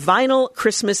 and a vinyl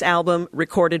Christmas album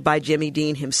recorded by Jimmy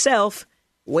Dean himself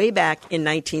way back in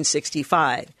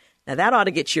 1965. Now, that ought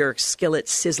to get your skillet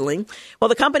sizzling. Well,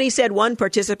 the company said one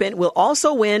participant will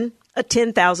also win a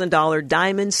 $10,000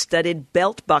 diamond-studded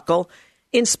belt buckle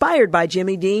inspired by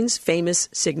Jimmy Dean's famous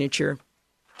signature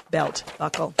belt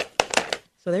buckle.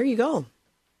 So there you go.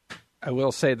 I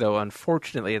will say, though,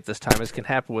 unfortunately at this time, as can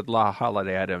happen with a lot of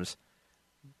holiday items,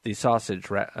 the sausage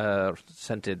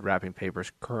scented wrapping paper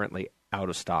is currently out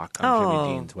of stock on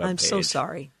Jimmy Dean's webpage. I'm so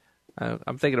sorry.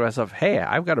 I'm thinking to myself, hey,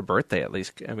 I've got a birthday at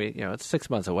least. I mean, it's 6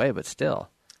 months away, but still,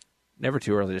 never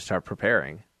too early to start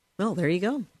preparing. Well, there you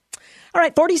go. All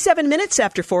right, 47 minutes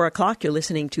after 4 o'clock, you're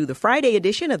listening to the Friday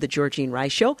edition of the Georgene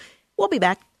Rice Show. We'll be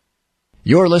back.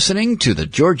 You're listening to the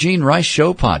Georgene Rice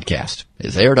Show podcast.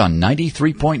 It's aired on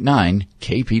 93.9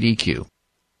 KPDQ.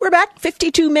 We're back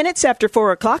 52 minutes after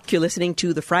 4 o'clock. You're listening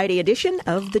to the Friday edition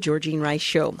of the Georgene Rice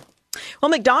Show. Well,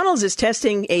 McDonald's is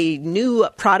testing a new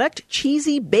product,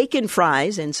 cheesy bacon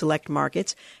fries, in select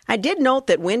markets. I did note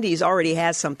that Wendy's already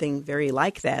has something very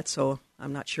like that, so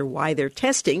I'm not sure why they're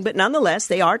testing. But nonetheless,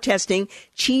 they are testing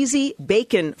cheesy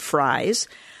bacon fries.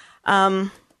 Well,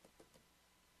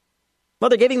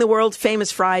 they're giving the world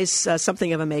famous fries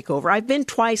something of a makeover. I've been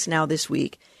twice now this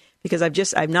week because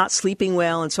I'm not sleeping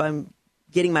well, and so I'm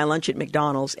getting my lunch at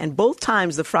McDonald's. And both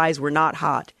times the fries were not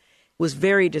hot. It was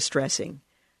very distressing.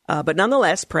 But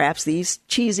nonetheless, perhaps these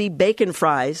cheesy bacon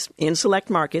fries in select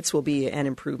markets will be an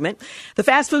improvement. The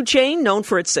fast food chain, known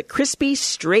for its crispy,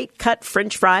 straight-cut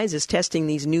French fries, is testing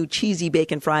these new cheesy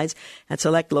bacon fries at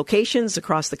select locations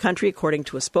across the country, according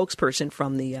to a spokesperson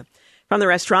from the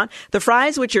restaurant. The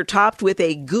fries, which are topped with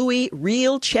a gooey,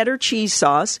 real cheddar cheese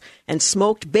sauce and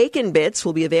smoked bacon bits,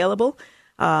 will be available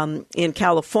in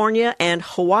California and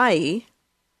Hawaii.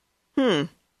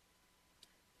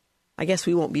 I guess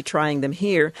we won't be trying them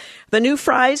here. The new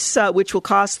fries, which will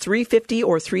cost $3.50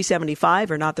 or $3.75,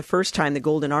 are not the first time the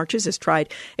Golden Arches has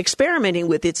tried experimenting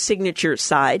with its signature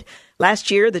side.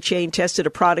 Last year, the chain tested a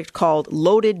product called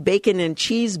Loaded Bacon and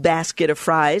Cheese Basket of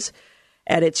Fries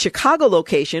at its Chicago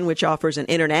location, which offers an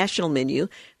international menu.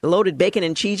 The Loaded Bacon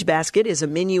and Cheese Basket is a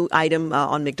menu item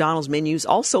on McDonald's menus,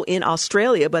 also in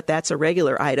Australia, but that's a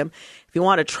regular item. If you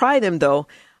want to try them, though,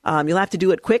 you'll have to do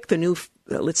it quick. The new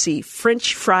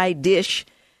French fry dish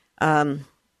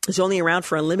is only around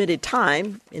for a limited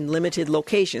time in limited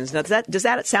locations. Now, does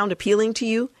that sound appealing to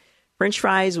you? French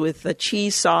fries with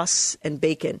cheese sauce and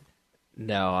bacon.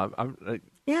 No,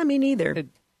 yeah, me neither.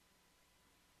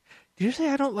 Usually,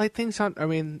 I don't like things on. I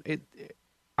mean,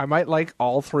 I might like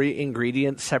all 3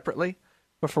 ingredients separately,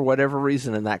 but for whatever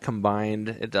reason, in that combined,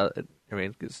 it does.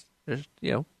 Because there's,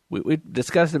 we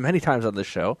discussed it many times on this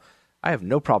show. I have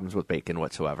no problems with bacon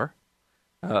whatsoever.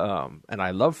 And I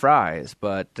love fries,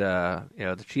 but,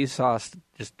 the cheese sauce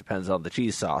just depends on the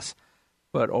cheese sauce.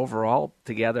 But overall,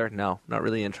 together, no, not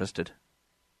really interested.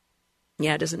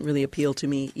 Yeah, it doesn't really appeal to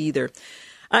me either.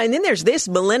 And then there's this.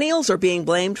 Millennials are being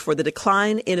blamed for the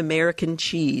decline in American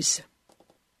cheese.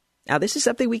 Now, this is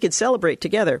something we could celebrate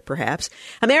together, perhaps.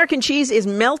 American cheese is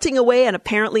melting away, and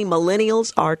apparently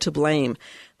millennials are to blame.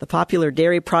 The popular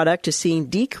dairy product has seen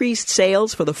decreased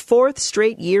sales for the 4th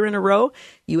straight year in a row.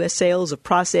 U.S. sales of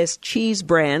processed cheese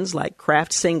brands like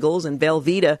Kraft Singles and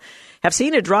Velveeta have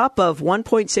seen a drop of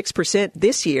 1.6%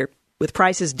 this year, with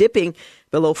prices dipping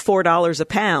below $4 a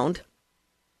pound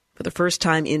for the first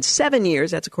time in 7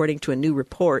 years. That's according to a new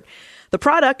report. The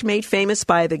product, made famous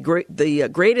by the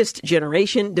greatest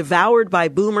generation, devoured by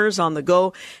boomers on the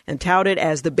go, and touted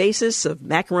as the basis of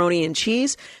macaroni and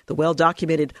cheese, the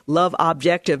well-documented love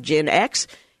object of Gen X,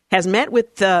 has met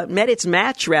its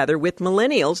match with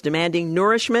millennials demanding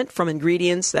nourishment from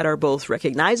ingredients that are both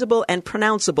recognizable and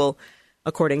pronounceable,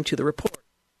 according to the report.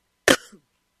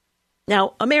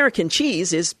 Now, American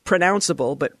cheese is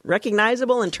pronounceable, but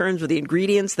recognizable in terms of the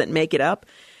ingredients that make it up.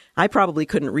 I probably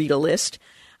couldn't read a list.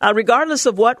 Regardless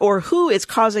of what or who is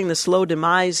causing the slow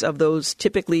demise of those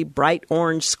typically bright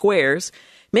orange squares,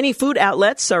 many food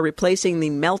outlets are replacing the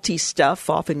melty stuff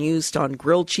often used on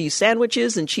grilled cheese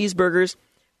sandwiches and cheeseburgers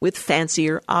with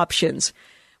fancier options.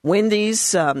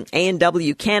 Wendy's,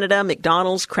 A&W Canada,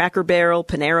 McDonald's, Cracker Barrel,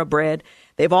 Panera Bread,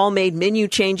 they've all made menu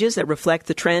changes that reflect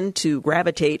the trend to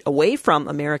gravitate away from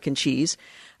American cheese.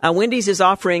 Wendy's is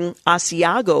offering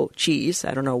Asiago cheese.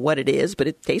 I don't know what it is, but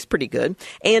it tastes pretty good.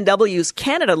 A&W's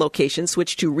Canada location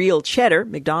switched to real cheddar.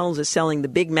 McDonald's is selling the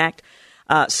Big Mac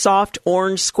soft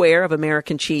orange square of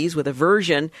American cheese with a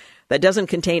version that doesn't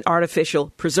contain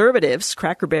artificial preservatives.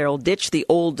 Cracker Barrel ditched the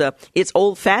its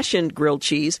old-fashioned grilled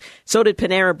cheese. So did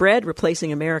Panera Bread,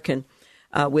 replacing American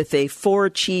with a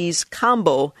 4-cheese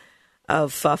combo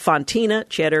of Fontina,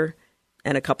 cheddar,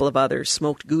 and a couple of others.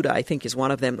 Smoked Gouda, I think, is one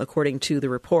of them, according to the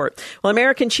report. Well,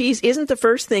 American cheese isn't the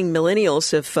first thing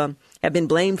millennials have been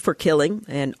blamed for killing.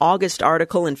 An August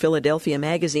article in Philadelphia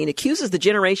Magazine accuses the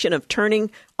generation of turning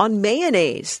on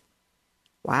mayonnaise.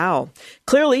 Wow.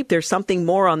 Clearly, there's something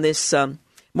more on this,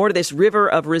 more to this river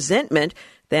of resentment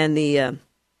than the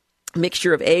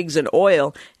mixture of eggs and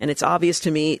oil. And it's obvious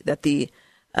to me that the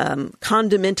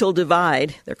condimental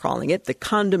divide, they're calling it, the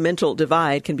condimental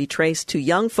divide can be traced to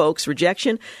young folks'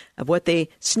 rejection of what they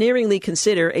sneeringly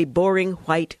consider a boring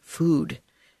white food,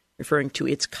 referring to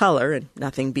its color and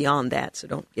nothing beyond that, so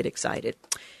don't get excited.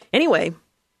 Anyway,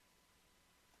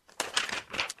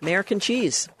 American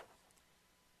cheese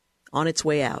on its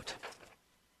way out.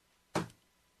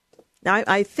 Now,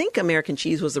 I think American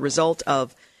cheese was the result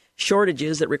of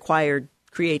shortages that required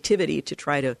creativity to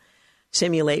try to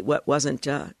simulate what wasn't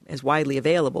as widely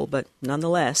available, but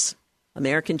nonetheless,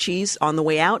 American cheese on the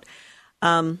way out.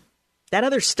 That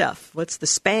other stuff, what's the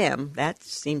Spam? That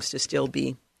seems to still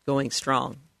be going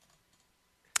strong.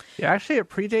 Yeah, actually,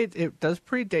 it does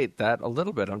predate that a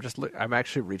little bit. I'm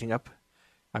actually reading up.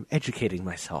 I'm educating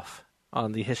myself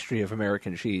on the history of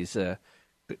American cheese. It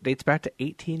dates back to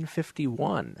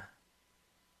 1851.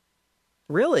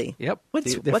 Really? Yep.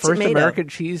 What's first it made American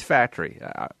of? cheese factory.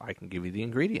 I can give you the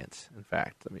ingredients. In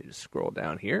fact, let me just scroll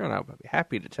down here, and I'll be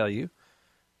happy to tell you,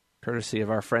 courtesy of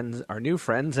our new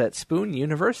friends at Spoon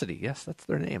University. Yes, that's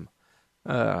their name.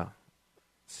 Let's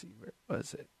see, where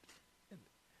was it?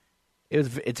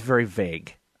 It's very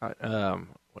vague. When do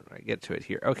I get to it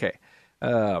here? Okay.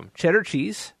 Cheddar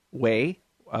cheese, whey,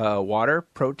 water,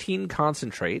 protein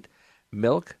concentrate,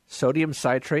 milk, sodium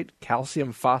citrate,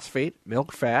 calcium phosphate,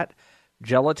 milk fat,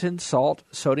 gelatin, salt,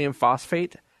 sodium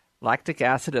phosphate, lactic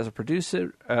acid as a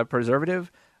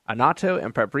preservative, annatto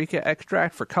and paprika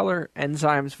extract for color,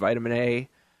 enzymes, vitamin A,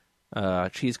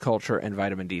 cheese culture, and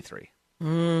vitamin D3.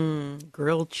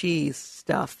 Grilled cheese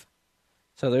stuff.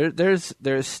 So there's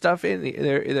stuff in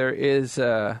there is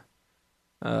a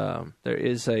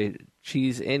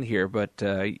cheese in here, but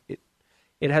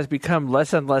it has become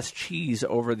less and less cheese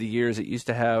over the years. It used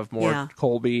to have more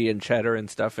Colby and cheddar and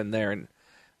stuff in there, and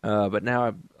but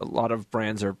now a lot of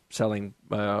brands are selling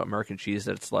American cheese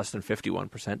that's less than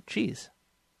 51% cheese.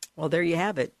 Well, there you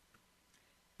have it.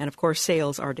 And, of course,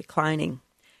 sales are declining.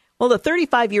 Well, the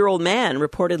 35-year-old man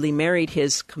reportedly married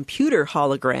his computer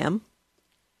hologram,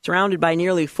 surrounded by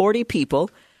nearly 40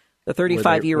 people. The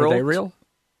 35-year-old... Were they real?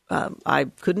 I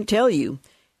couldn't tell you.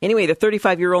 Anyway, the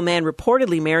 35-year-old man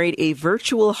reportedly married a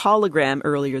virtual hologram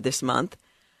earlier this month.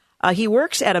 He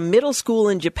works at a middle school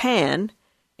in Japan,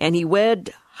 and he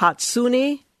wed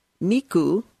Hatsune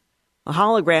Miku, a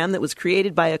hologram that was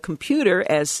created by a computer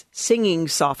as singing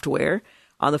software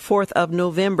on the 4th of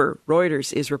November,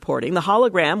 Reuters is reporting. The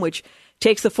hologram, which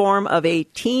takes the form of a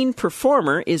teen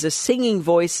performer, is a singing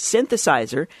voice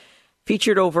synthesizer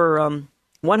featuring over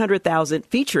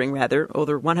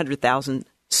 100,000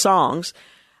 songs.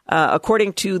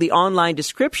 According to the online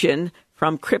description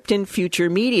from Krypton Future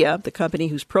Media, the company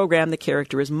whose program the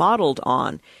character is modeled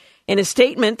on. In a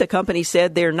statement, the company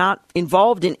said they're not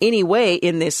involved in any way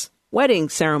in this wedding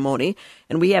ceremony,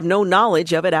 and we have no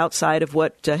knowledge of it outside of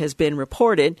what has been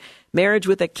reported. Marriage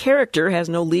with a character has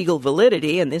no legal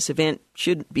validity, and this event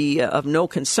should be of no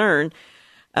concern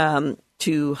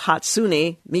to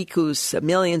Hatsune Miku's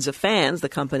millions of fans, the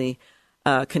company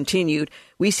continued.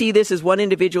 We see this as one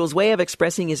individual's way of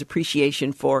expressing his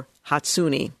appreciation for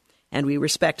Hatsune, and we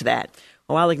respect that.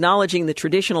 While acknowledging the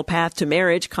traditional path to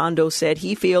marriage, Kondo said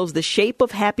he feels the shape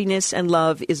of happiness and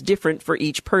love is different for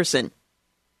each person,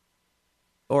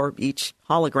 or each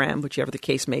hologram, whichever the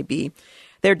case may be.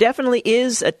 There definitely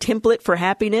is a template for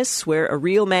happiness where a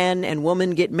real man and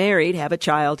woman get married, have a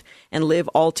child, and live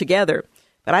all together.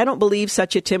 But I don't believe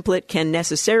such a template can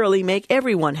necessarily make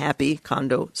everyone happy,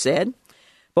 Kondo said.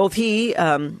 Both he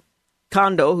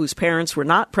Kondo, whose parents were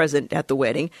not present at the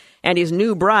wedding, and his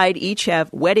new bride each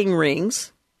have wedding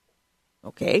rings.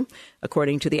 Okay,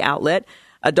 according to the outlet.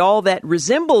 A doll that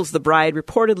resembles the bride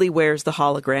reportedly wears the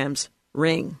hologram's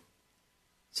ring.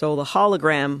 So the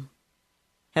hologram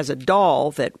has a doll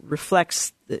that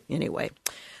reflects anyway.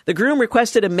 The groom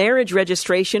requested a marriage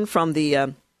registration from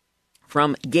Gatebox,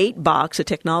 a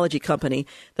technology company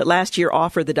that last year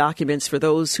offered the documents for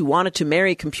those who wanted to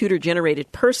marry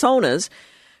computer-generated personas.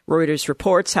 Reuters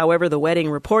reports, however, the wedding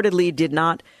reportedly did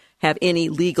not have any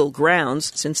legal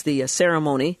grounds since the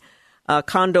ceremony.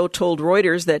 Kondo told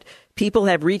Reuters that people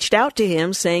have reached out to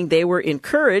him saying they were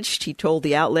encouraged. He told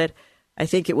the outlet, I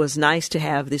think it was nice to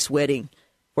have this wedding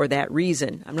for that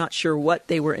reason. I'm not sure what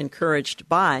they were encouraged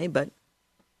by, but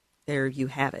there you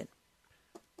have it.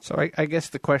 So I guess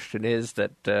the question is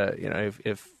that,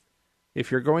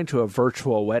 if you're going to a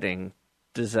virtual wedding,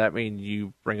 does that mean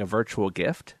you bring a virtual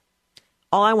gift?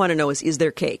 All I want to know is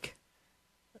there cake?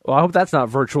 Well, I hope that's not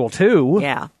virtual, too.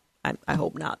 Yeah. I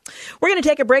hope not. We're going to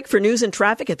take a break for news and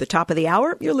traffic at the top of the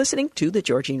hour. You're listening to The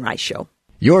Georgene Rice Show.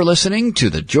 You're listening to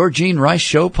The Georgene Rice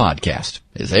Show podcast.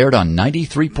 It's aired on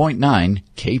 93.9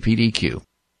 KPDQ.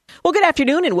 Well, good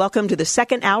afternoon and welcome to the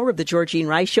second hour of The Georgene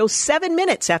Rice Show. 7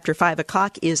 minutes after 5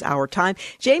 o'clock is our time.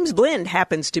 James Blend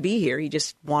happens to be here. He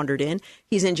just wandered in.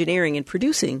 He's engineering and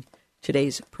producing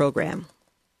today's program.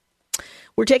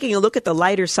 We're taking a look at the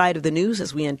lighter side of the news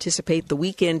as we anticipate the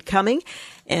weekend coming.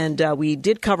 And we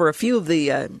did cover a few of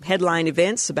the headline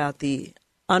events about the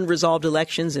unresolved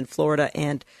elections in Florida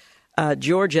and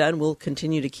Georgia. And we'll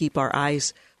continue to keep our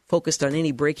eyes focused on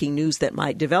any breaking news that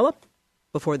might develop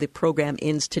before the program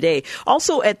ends today.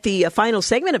 Also, at the final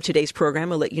segment of today's program,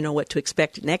 we'll let you know what to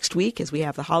expect next week as we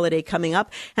have the holiday coming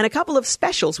up. And a couple of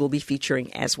specials we'll be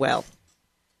featuring as well.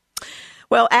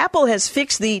 Well, Apple has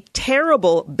fixed the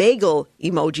terrible bagel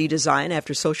emoji design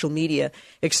after social media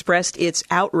expressed its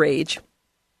outrage.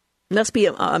 It must be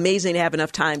amazing to have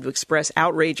enough time to express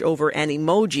outrage over an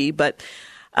emoji, but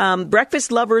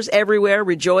breakfast lovers everywhere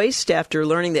rejoiced after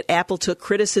learning that Apple took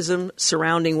criticism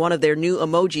surrounding one of their new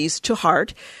emojis to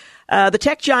heart. The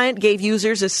tech giant gave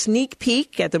users a sneak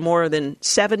peek at the more than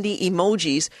 70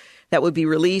 emojis that would be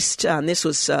released. This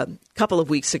was a couple of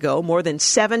weeks ago. More than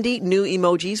 70 new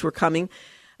emojis were coming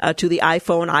to the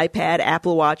iPhone, iPad,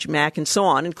 Apple Watch, Mac, and so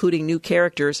on, including new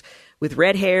characters with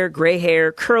red hair, gray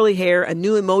hair, curly hair, a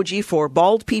new emoji for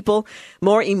bald people,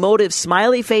 more emotive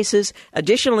smiley faces,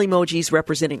 additional emojis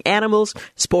representing animals,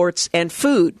 sports, and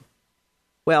food.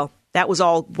 Well, that was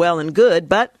all well and good,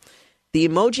 but the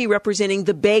emoji representing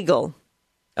the bagel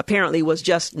apparently was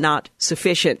just not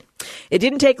sufficient. It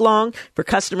didn't take long for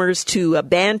customers to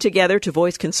band together to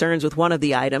voice concerns with one of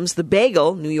the items. The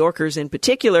bagel, New Yorkers in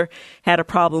particular, had a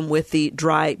problem with the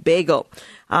dry bagel.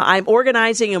 I'm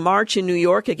organizing a march in New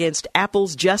York against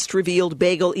Apple's just revealed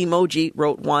bagel emoji,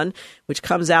 wrote one, which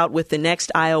comes out with the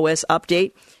next iOS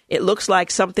update. It looks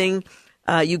like something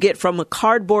you get from a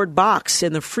cardboard box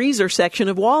in the freezer section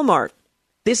of Walmart.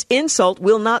 This insult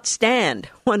will not stand,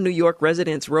 one New York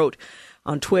resident wrote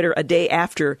on Twitter a day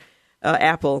after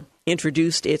Apple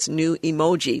introduced its new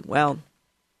emoji. Well,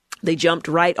 they jumped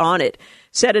right on it.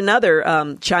 Said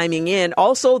another chiming in,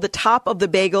 also the top of the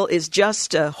bagel is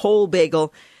just a whole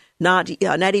bagel, not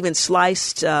even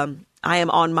sliced. I am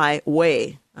on my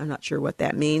way. I'm not sure what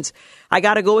that means. I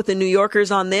got to go with the New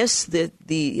Yorkers on this.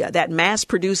 That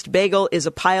mass-produced bagel is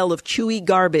a pile of chewy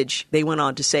garbage, they went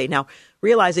on to say. Now,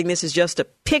 realizing this is just a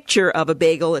picture of a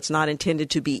bagel, it's not intended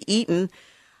to be eaten,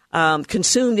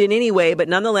 consumed in any way, but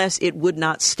nonetheless, it would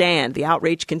not stand. The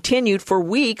outrage continued for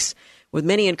weeks, with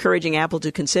many encouraging Apple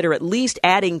to consider at least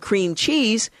adding cream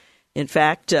cheese. In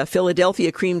fact,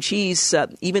 Philadelphia Cream Cheese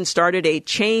even started a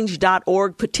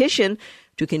change.org petition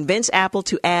to convince Apple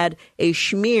to add a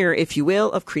schmear, if you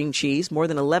will, of cream cheese. More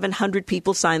than 1,100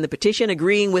 people signed the petition,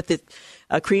 agreeing with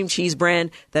the cream cheese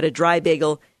brand that a dry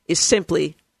bagel is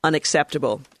simply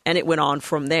unacceptable. And it went on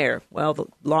from there. Well, the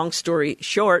long story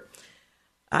short,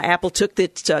 Apple took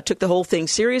the whole thing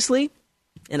seriously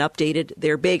and updated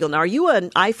their bagel. Now, are you an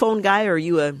iPhone guy or are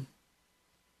you a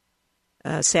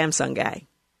Samsung guy?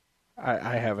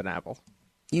 I have an Apple.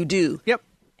 You do? Yep.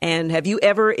 And have you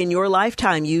ever in your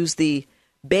lifetime used the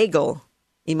bagel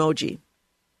emoji?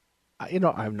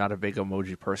 I'm not a big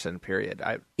emoji person, period.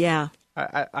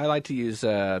 I like to use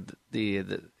the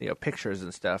pictures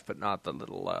and stuff, but not the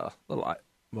little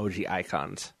emoji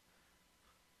icons.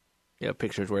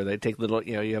 Pictures where they take little,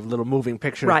 you have little moving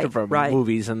pictures from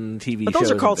movies and TV shows. But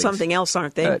those are called something else,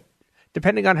 aren't they?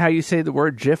 Depending on how you say the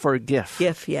word GIF or GIF.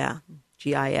 GIF, yeah.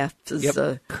 GIF.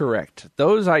 Yep, correct.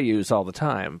 Those I use all the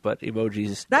time, but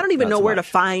emojis. I don't even know so where much.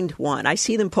 to find one. I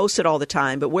see them posted all the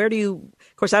time, but where do you?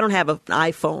 Of course, I don't have an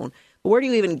iPhone. But where do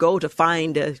you even go to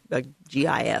find a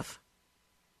GIF?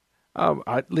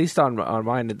 At least on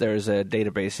mine, there's a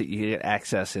database that you get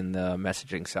access in the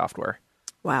messaging software.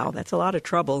 Wow, that's a lot of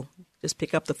trouble. Just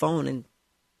pick up the phone and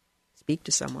speak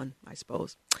to someone, I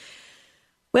suppose.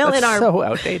 Well, That's so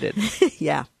outdated.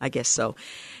 Yeah, I guess so.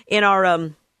 In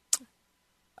our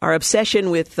obsession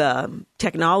with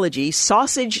technology,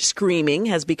 sausage screaming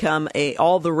has become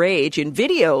all the rage in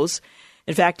videos.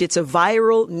 In fact, it's a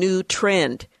viral new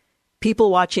trend.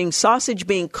 People watching sausage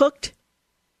being cooked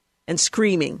and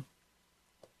screaming.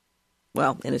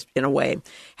 Well, in a way.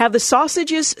 Have the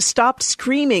sausages stopped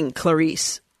screaming,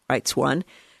 Clarice, writes one.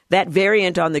 That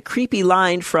variant on the creepy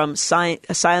line from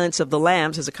Silence of the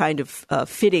Lambs is a kind of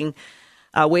fitting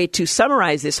way to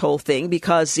summarize this whole thing,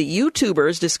 because the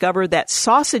YouTubers discovered that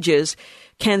sausages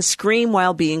can scream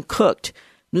while being cooked.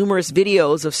 Numerous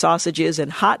videos of sausages and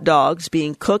hot dogs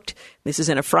being cooked, this is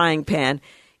in a frying pan,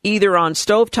 either on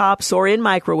stovetops or in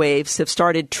microwaves, have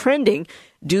started trending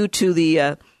due to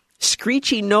the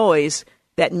screechy noise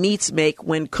that meats make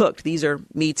when cooked. These are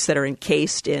meats that are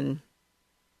encased in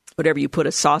whatever you put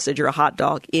a sausage or a hot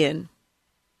dog in,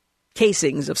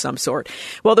 casings of some sort.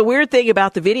 Well, the weird thing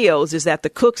about the videos is that the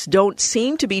cooks don't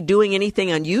seem to be doing anything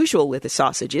unusual with the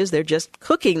sausages. They're just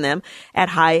cooking them at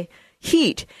high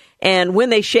heat. And when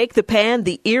they shake the pan,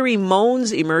 the eerie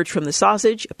moans emerge from the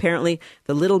sausage. Apparently,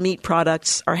 the Little Meat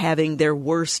products are having their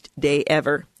worst day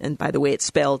ever. And by the way, it's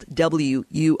spelled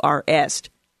W-U-R-S.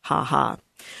 Ha ha.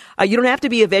 You don't have to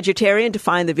be a vegetarian to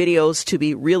find the videos to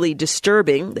be really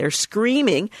disturbing. They're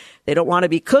screaming. They don't want to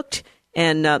be cooked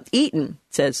and eaten,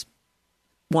 says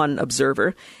one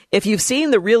observer. If you've seen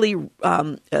the really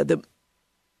the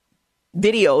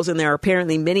videos, and there are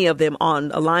apparently many of them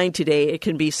online today, it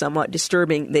can be somewhat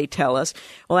disturbing, they tell us.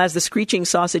 Well, as the screeching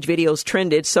sausage videos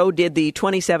trended, so did the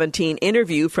 2017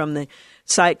 interview from the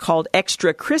site called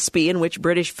Extra Crispy, in which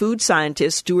British food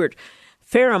scientist Stuart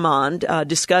Farrimond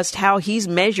discussed how he's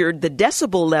measured the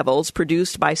decibel levels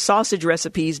produced by sausage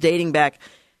recipes dating back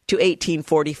to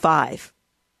 1845.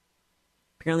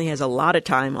 Apparently has a lot of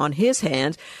time on his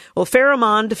hands. Well,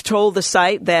 Farrimond told the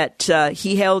site that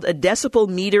he held a decibel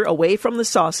meter away from the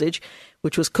sausage,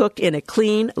 which was cooked in a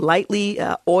clean, lightly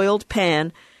oiled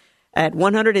pan at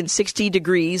 160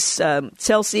 degrees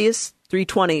Celsius,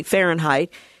 320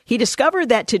 Fahrenheit. He discovered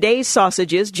that today's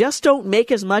sausages just don't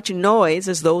make as much noise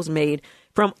as those made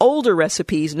from older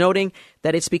recipes, noting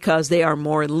that it's because they are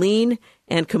more lean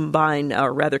and contain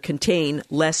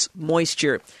less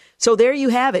moisture. So there you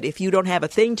have it. If you don't have a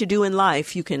thing to do in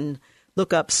life, you can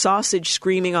look up sausage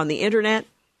screaming on the internet,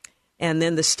 and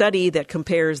then the study that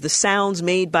compares the sounds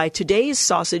made by today's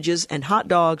sausages and hot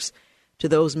dogs to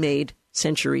those made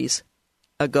centuries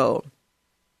ago.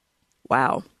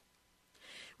 Wow.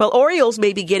 Well, Oreos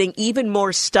may be getting even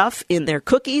more stuff in their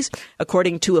cookies,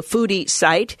 according to a foodie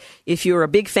site. If you're a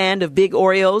big fan of big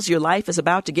Oreos, your life is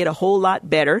about to get a whole lot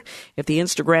better. If the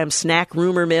Instagram snack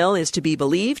rumor mill is to be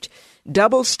believed,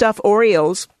 double stuffed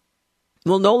Oreos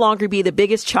will no longer be the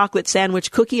biggest chocolate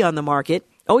sandwich cookie on the market.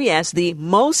 Oh yes, the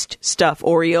most stuffed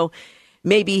Oreo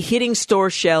may be hitting store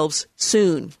shelves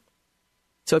soon.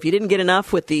 So if you didn't get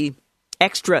enough with the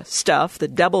extra stuff, the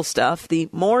double stuff, the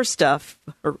more stuff,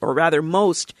 or rather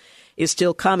most, is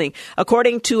still coming.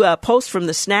 According to a post from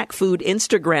the snack food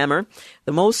Instagrammer,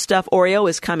 the most stuffed Oreo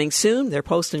is coming soon. Their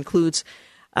post includes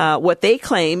what they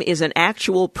claim is an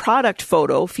actual product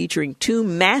photo featuring two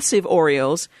massive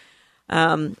Oreos.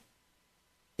 And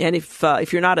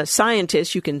if you're not a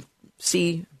scientist, you can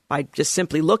see by just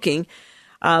simply looking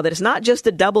that it's not just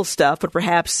the double stuff, but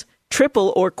perhaps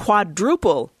triple or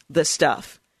quadruple the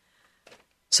stuff.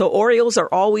 So Oreos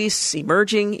are always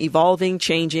emerging, evolving,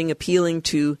 changing, appealing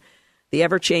to the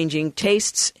ever-changing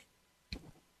tastes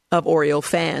of Oreo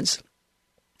fans.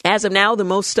 As of now, the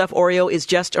most stuffed Oreo is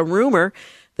just a rumor.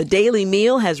 The Daily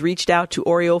Meal has reached out to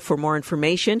Oreo for more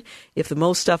information. If the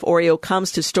most stuffed Oreo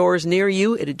comes to stores near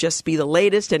you, it'd just be the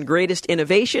latest and greatest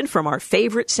innovation from our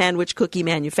favorite sandwich cookie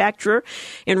manufacturer.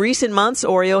 In recent months,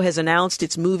 Oreo has announced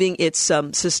it's moving its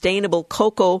sustainable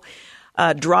cocoa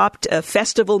dropped a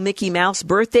festival Mickey Mouse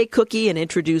birthday cookie and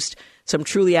introduced some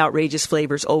truly outrageous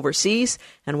flavors overseas.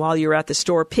 And while you're at the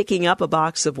store picking up a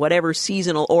box of whatever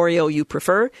seasonal Oreo you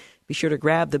prefer, be sure to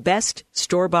grab the best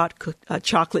store-bought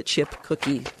chocolate chip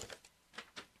cookie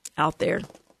out there.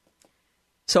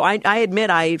 So I admit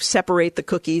I separate the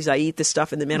cookies. I eat the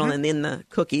stuff in the middle and then the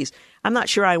cookies. I'm not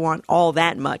sure I want all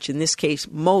that much. In this case,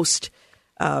 most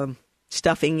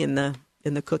stuffing in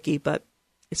the cookie, but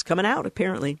it's coming out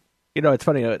apparently. It's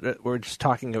funny. We're just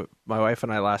talking, my wife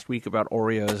and I, last week about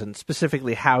Oreos and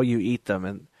specifically how you eat them.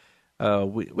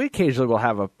 And we occasionally will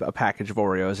have a package of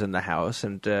Oreos in the house,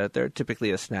 and they're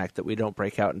typically a snack that we don't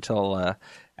break out until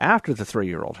after the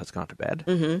 3-year-old has gone to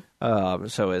bed,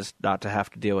 so as not to have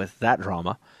to deal with that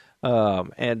drama.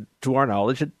 And to our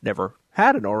knowledge, had never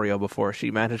had an Oreo before.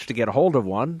 She managed to get a hold of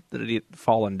one that had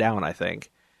fallen down, I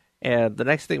think. And the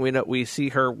next thing we know, we see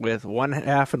her with one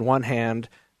half in one hand,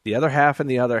 the other half in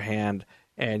the other hand,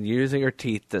 and using her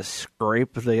teeth to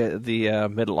scrape the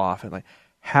middle off. And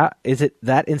how is it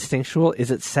that instinctual? Is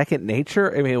it second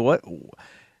nature? I mean, what?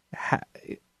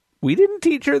 We didn't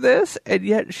teach her this, and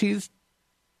yet she's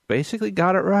basically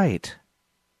got it right.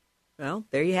 Well,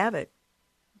 there you have it.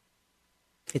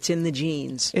 It's in the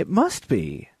genes. It must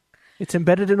be. It's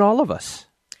embedded in all of us.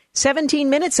 17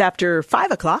 minutes after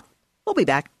 5 o'clock. We'll be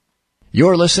back.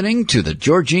 You're listening to the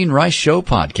Georgene Rice Show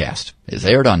podcast. It's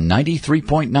aired on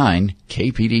 93.9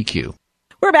 KPDQ.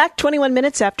 We're back 21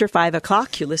 minutes after 5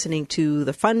 o'clock. You're listening to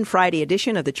the Fun Friday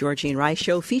edition of the Georgene Rice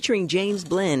Show featuring James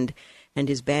Blend and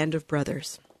his band of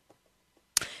brothers.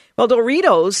 Well,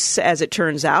 Doritos, as it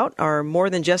turns out, are more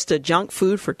than just a junk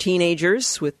food for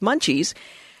teenagers with munchies.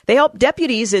 They help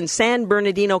deputies in San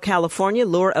Bernardino, California,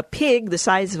 lure a pig the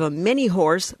size of a mini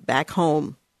horse back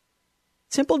home.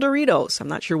 Simple Doritos. I'm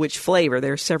not sure which flavor.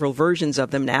 There are several versions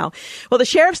of them now. Well, the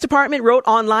Sheriff's Department wrote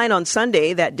online on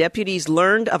Sunday that deputies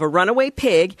learned of a runaway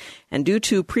pig, and due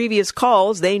to previous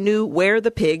calls, they knew where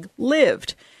the pig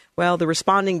lived. Well, the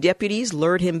responding deputies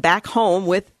lured him back home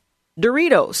with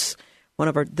Doritos. One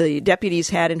of the deputies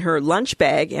had in her lunch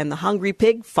bag, and the hungry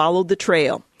pig followed the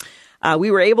trail.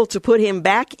 We were able to put him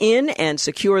back in and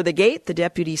secure the gate, the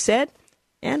deputy said,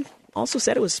 and also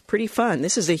said it was pretty fun.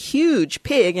 This is a huge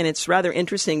pig, and it's rather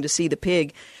interesting to see the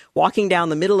pig walking down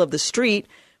the middle of the street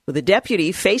with a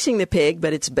deputy facing the pig,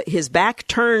 but it's his back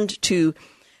turned to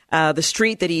the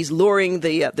street that he's luring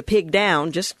the pig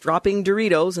down, just dropping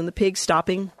Doritos, and the pig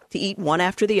stopping to eat one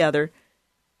after the other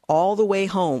all the way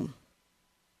home.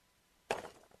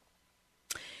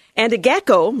 And a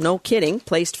gecko, no kidding,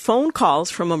 placed phone calls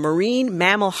from a marine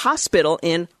mammal hospital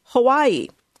in Hawaii.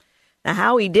 Now,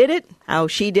 how he did it, how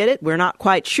she did it, we're not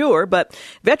quite sure, but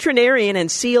veterinarian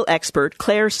and seal expert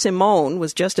Claire Simone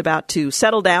was just about to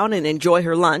settle down and enjoy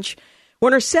her lunch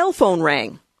when her cell phone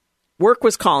rang. Work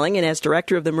was calling, and as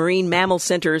director of the Marine Mammal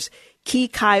Center's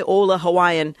Kikaiola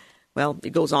Hawaiian, well, it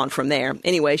goes on from there.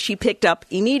 Anyway, she picked up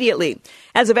immediately.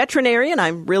 As a veterinarian,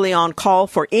 I'm really on call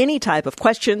for any type of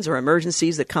questions or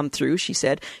emergencies that come through, she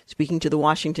said, speaking to the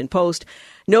Washington Post,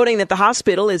 noting that the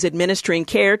hospital is administering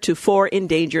care to 4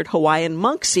 endangered Hawaiian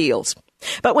monk seals.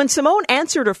 But when Simone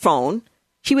answered her phone,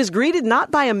 she was greeted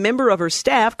not by a member of her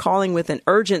staff calling with an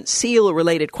urgent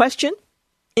seal-related question.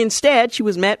 Instead, she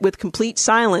was met with complete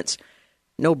silence.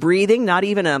 No breathing, not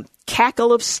even a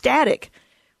cackle of static.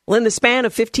 Well, in the span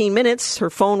of 15 minutes, her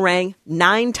phone rang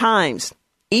 9 times.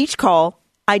 Each call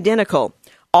identical,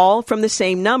 all from the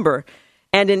same number,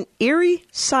 and an eerie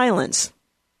silence.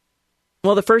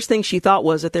 Well, the first thing she thought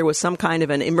was that there was some kind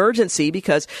of an emergency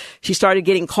because she started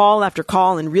getting call after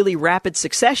call in really rapid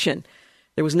succession.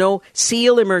 There was no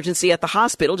seal emergency at the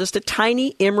hospital, just a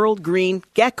tiny emerald green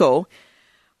gecko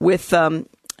with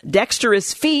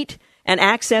dexterous feet and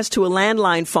access to a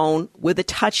landline phone with a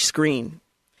touch screen.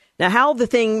 Now, how the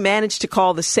thing managed to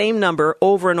call the same number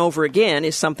over and over again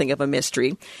is something of a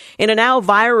mystery. In a now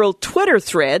viral Twitter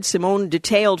thread, Simone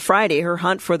detailed Friday her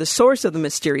hunt for the source of the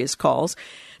mysterious calls,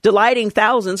 delighting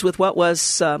thousands with what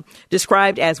was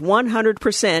described as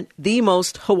 100% the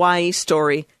most Hawaii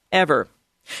story ever.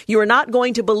 You are not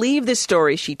going to believe this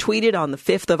story, she tweeted on the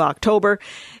 5th of October.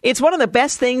 It's one of the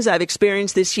best things I've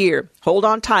experienced this year. Hold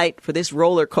on tight for this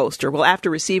roller coaster. Well, after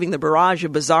receiving the barrage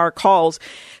of bizarre calls,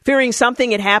 fearing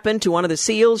something had happened to one of the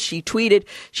seals, she tweeted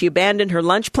she abandoned her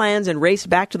lunch plans and raced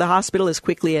back to the hospital as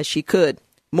quickly as she could.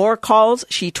 More calls,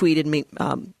 she tweeted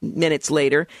minutes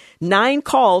later. 9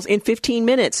 calls in 15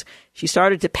 minutes. She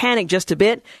started to panic just a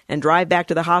bit and drive back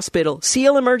to the hospital.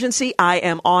 Seal emergency, I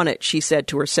am on it, she said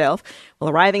to herself.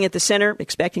 While arriving at the center,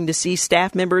 expecting to see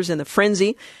staff members in the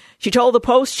frenzy, she told the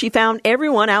Post she found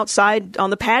everyone outside on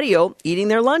the patio eating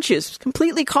their lunches,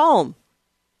 completely calm.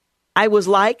 I was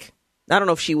like, I don't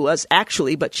know if she was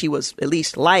actually, but she was at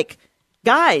least like,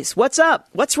 guys, what's up?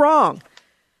 What's wrong?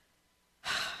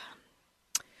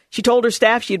 She told her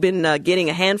staff she'd been getting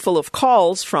a handful of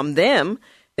calls from them.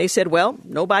 They said, well,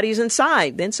 nobody's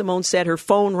inside. Then Simone said her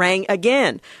phone rang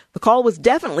again. The call was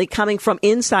definitely coming from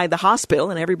inside the hospital,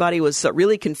 and everybody was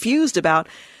really confused about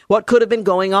what could have been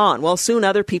going on. Well, soon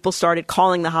other people started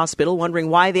calling the hospital, wondering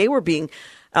why they were being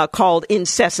called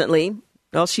incessantly.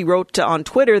 Well, she wrote on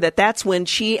Twitter that that's when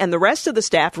she and the rest of the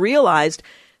staff realized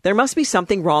there must be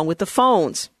something wrong with the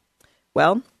phones.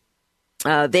 Well,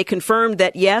 they confirmed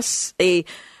that, yes, a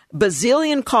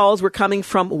bazillion calls were coming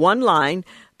from one line,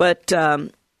 but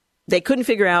they couldn't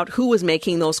figure out who was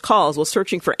making those calls. While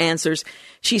searching for answers,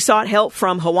 she sought help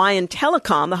from Hawaiian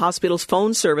Telecom, the hospital's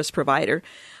phone service provider.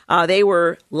 They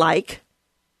were like,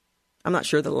 I'm not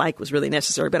sure the like was really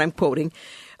necessary, but I'm quoting,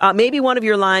 maybe one of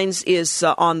your lines is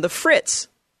on the fritz.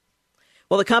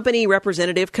 Well, the company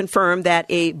representative confirmed that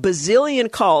a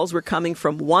bazillion calls were coming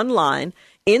from one line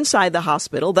inside the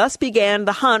hospital, thus began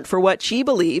the hunt for what she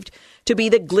believed to be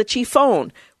the glitchy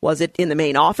phone. Was it in the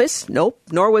main office? Nope.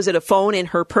 Nor was it a phone in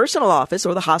her personal office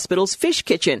or the hospital's fish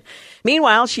kitchen.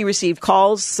 Meanwhile, she received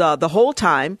calls the whole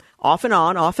time, off and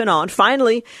on, off and on.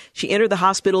 Finally, she entered the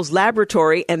hospital's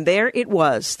laboratory, and there it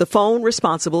was, the phone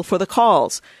responsible for the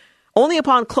calls. Only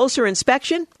upon closer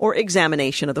inspection or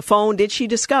examination of the phone did she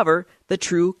discover the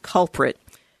true culprit.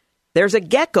 There's a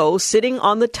gecko sitting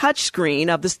on the touch screen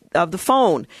of the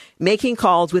phone, making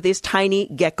calls with his tiny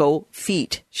gecko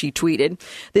feet, she tweeted.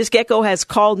 This gecko has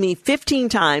called me 15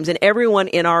 times and everyone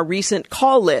in our recent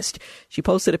call list. She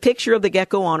posted a picture of the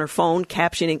gecko on her phone,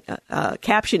 captioning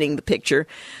the picture,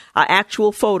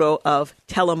 actual photo of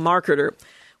telemarketer.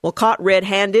 Well, caught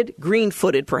red-handed,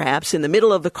 green-footed perhaps, in the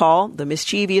middle of the call, the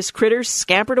mischievous critters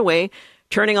scampered away,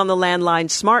 turning on the landline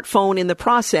smartphone in the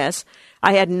process.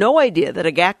 I had no idea that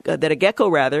a gecko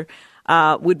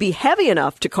would be heavy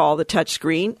enough to call the touch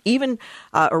screen,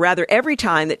 every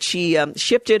time that she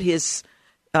shifted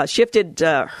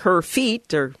her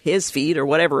feet or his feet or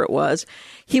whatever it was,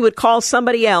 he would call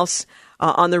somebody else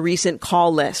on the recent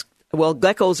call list. Well,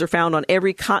 geckos are found on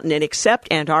every continent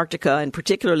except Antarctica, and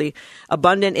particularly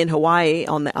abundant in Hawaii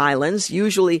on the islands.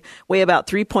 Usually weigh about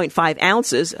 3.5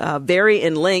 ounces, vary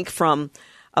in length from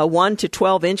 1 to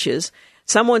 12 inches.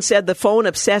 Someone said the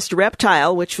phone-obsessed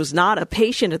reptile, which was not a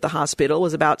patient at the hospital,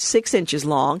 was about 6 inches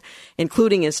long,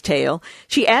 including his tail.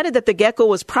 She added that the gecko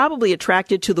was probably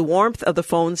attracted to the warmth of the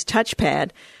phone's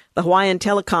touchpad. The Hawaiian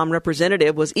Telecom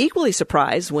representative was equally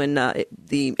surprised when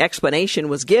the explanation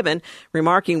was given,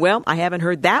 remarking, well, I haven't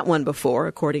heard that one before,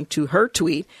 according to her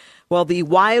tweet. Well, the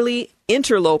wily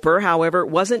interloper, however,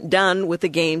 wasn't done with the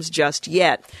games just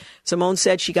yet. Simone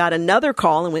said she got another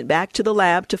call and went back to the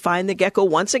lab to find the gecko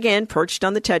once again perched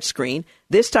on the touchscreen.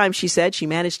 This time, she said, she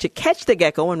managed to catch the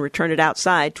gecko and return it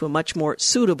outside to a much more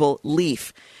suitable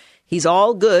leaf. He's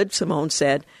all good, Simone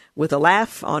said, with a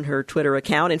laugh on her Twitter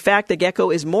account. In fact, the gecko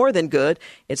is more than good.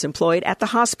 It's employed at the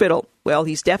hospital. Well,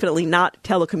 he's definitely not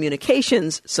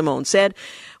telecommunications, Simone said,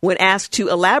 when asked to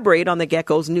elaborate on the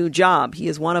gecko's new job. He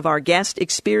is one of our guest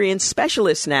experience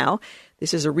specialists now.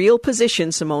 This is a real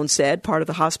position, Simone said, part of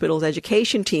the hospital's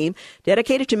education team,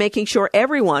 dedicated to making sure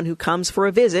everyone who comes for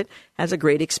a visit has a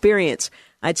great experience.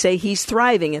 I'd say he's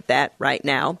thriving at that right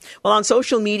now. Well, on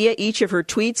social media, each of her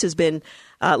tweets has been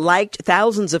liked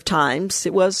thousands of times.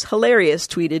 It was hilarious,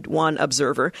 tweeted one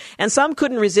observer. And some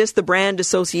couldn't resist the brand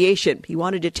association. He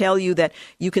wanted to tell you that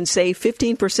you can save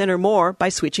 15% or more by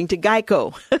switching to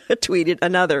Geico, tweeted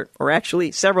another, or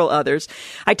actually several others.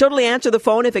 I totally answer the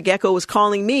phone if a gecko was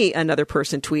calling me, another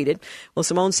person tweeted. Well,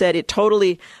 Simone said it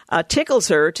totally tickles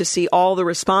her to see all the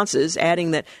responses,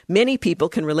 adding that many people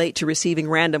can relate to receiving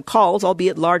random calls,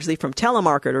 albeit largely from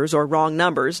telemarketers or wrong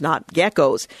numbers, not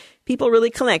geckos. People really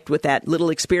connect with that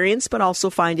little experience, but also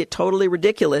find it totally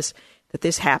ridiculous that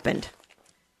this happened.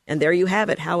 And there you have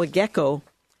it, how a gecko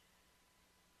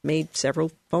made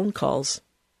several phone calls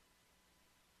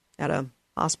at a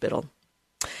hospital.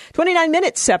 29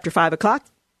 minutes after 5 o'clock.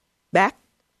 Back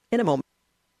in a moment.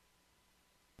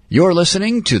 You're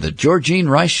listening to the Georgene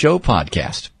Rice Show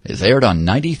podcast. It's aired on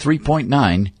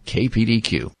 93.9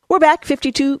 KPDQ. We're back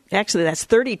 32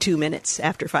 minutes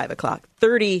after 5 o'clock.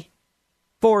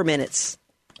 34 minutes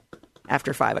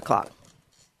after 5 o'clock.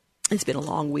 It's been a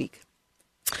long week.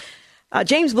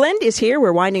 James Blend is here.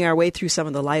 We're winding our way through some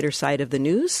of the lighter side of the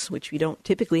news, which we don't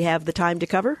typically have the time to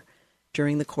cover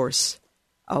during the course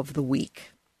of the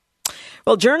week.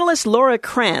 Well, journalist Laura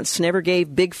Krantz never gave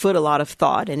Bigfoot a lot of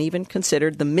thought and even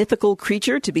considered the mythical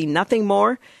creature to be nothing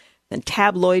more than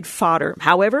tabloid fodder.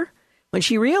 However, when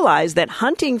she realized that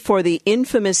hunting for the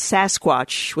infamous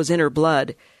Sasquatch was in her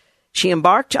blood, she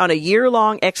embarked on a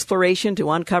year-long exploration to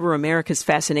uncover America's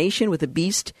fascination with the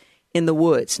beast in the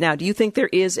woods. Now, do you think there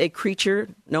is a creature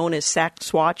known as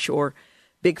Sasquatch or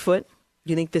Bigfoot?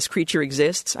 Do you think this creature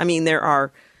exists? I mean, there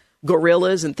are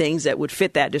gorillas and things that would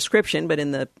fit that description, but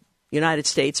in the United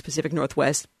States, Pacific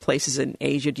Northwest, places in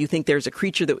Asia, do you think there's a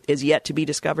creature that is yet to be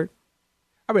discovered?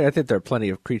 I mean, I think there are plenty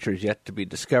of creatures yet to be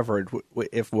discovered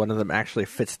if one of them actually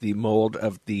fits the mold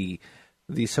of the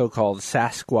the so-called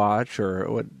Sasquatch or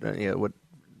what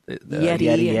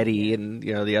Yeti and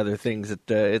the other things that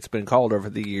it's been called over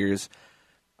the years,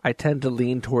 I tend to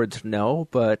lean towards no,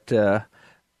 but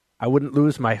I wouldn't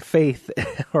lose my faith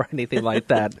or anything like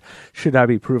that should I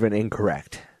be proven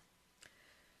incorrect.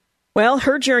 Well,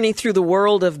 her journey through the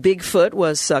world of Bigfoot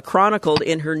was chronicled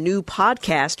in her new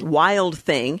podcast, Wild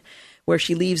Thing, where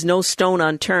she leaves no stone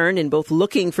unturned in both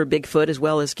looking for Bigfoot as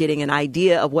well as getting an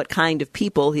idea of what kind of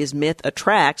people his myth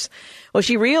attracts. Well,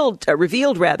 she revealed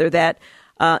that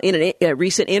in a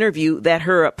recent interview that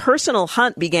her personal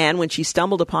hunt began when she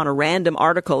stumbled upon a random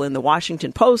article in the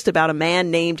Washington Post about a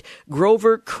man named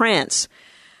Grover Krantz.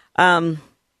 They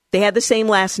had the same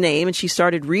last name, and she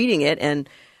started reading it, and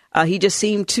he just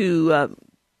seemed to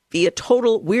be a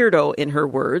total weirdo, in her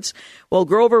words. Well,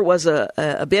 Grover was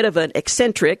a bit of an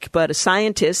eccentric, but a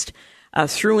scientist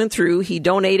through and through. He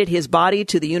donated his body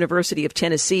to the University of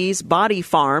Tennessee's Body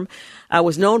Farm,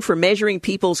 was known for measuring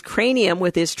people's cranium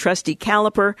with his trusty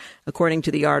caliper, according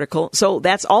to the article. So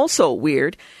that's also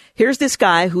weird. Here's this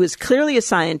guy who is clearly a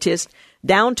scientist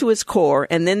down to his core,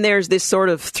 and then there's this sort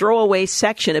of throwaway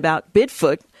section about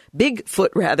Bigfoot,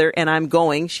 and I'm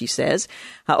going, she says,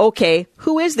 okay,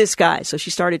 who is this guy? So she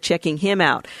started checking him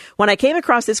out. When I came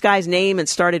across this guy's name and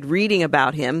started reading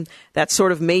about him, that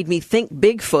sort of made me think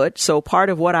Bigfoot. So part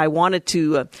of what I wanted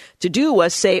to do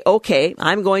was say, okay,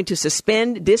 I'm going to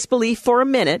suspend disbelief for a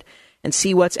minute and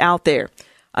see what's out there.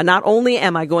 Not only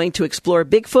am I going to explore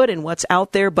Bigfoot and what's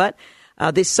out there, but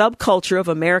this subculture of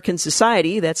American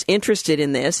society that's interested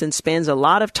in this and spends a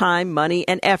lot of time, money,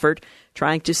 and effort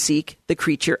trying to seek the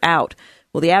creature out.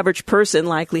 Well, the average person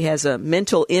likely has a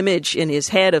mental image in his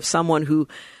head of someone who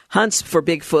hunts for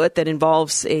Bigfoot that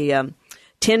involves a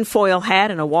tinfoil hat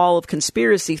and a wall of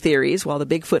conspiracy theories, while the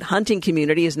Bigfoot hunting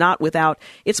community is not without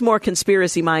its more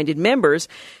conspiracy-minded members.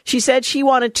 She said she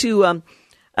wanted to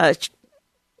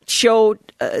show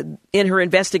in her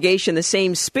investigation the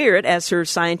same spirit as her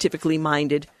scientifically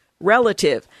minded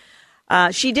relative.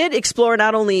 She did explore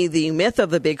not only the myth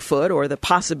of the Bigfoot or the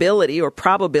possibility or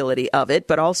probability of it,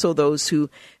 but also those who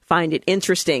find it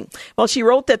interesting. Well, she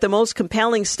wrote that the most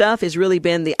compelling stuff has really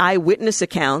been the eyewitness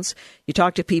accounts. You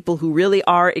talk to people who really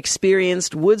are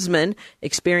experienced woodsmen,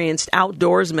 experienced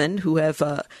outdoorsmen who have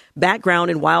a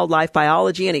background in wildlife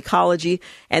biology and ecology,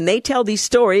 and they tell these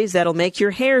stories that'll make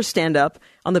your hair stand up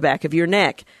on the back of your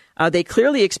neck. They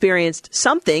clearly experienced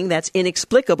something that's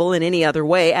inexplicable in any other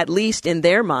way, at least in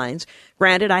their minds.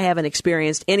 Granted, I haven't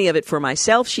experienced any of it for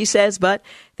myself, she says, but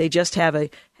they just have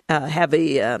a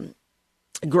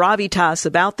gravitas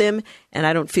about them, and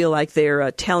I don't feel like they're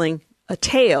telling a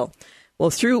tale. Well,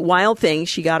 through Wild Thing,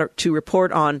 she got to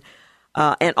report on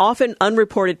an often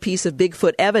unreported piece of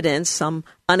Bigfoot evidence, some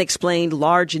unexplained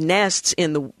large nests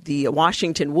in the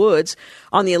Washington woods.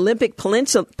 On the Olympic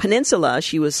Peninsula,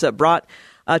 she was brought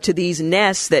to these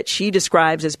nests that she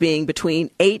describes as being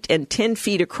between 8 and 10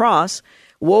 feet across,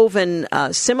 woven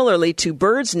similarly to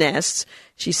birds' nests.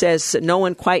 She says no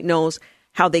one quite knows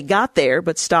how they got there,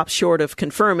 but stops short of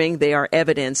confirming they are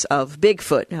evidence of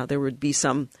Bigfoot. Now, there would be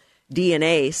some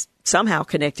DNA somehow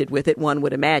connected with it, one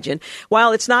would imagine.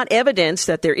 While it's not evidence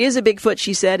that there is a Bigfoot,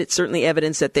 she said, it's certainly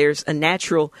evidence that there's a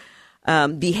natural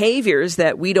behaviors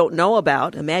that we don't know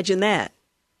about. Imagine that.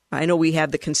 I know we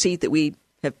have the conceit that we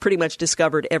have pretty much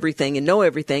discovered everything and know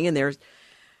everything, and there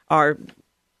are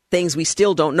things we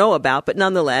still don't know about, but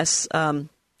nonetheless,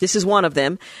 this is one of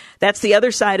them. That's the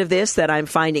other side of this that I'm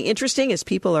finding interesting, as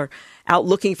people are out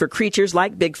looking for creatures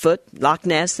like Bigfoot, Loch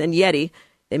Ness, and Yeti.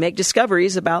 They make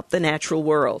discoveries about the natural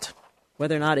world.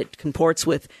 Whether or not it comports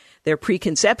with their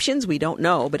preconceptions, we don't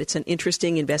know, but it's an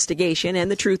interesting investigation, and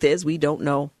the truth is we don't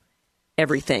know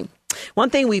everything.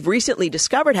 One thing we've recently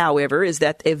discovered, however, is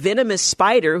that a venomous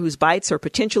spider whose bites are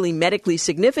potentially medically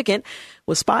significant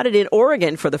was spotted in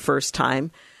Oregon for the first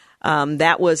time.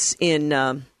 That was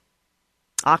in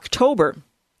October.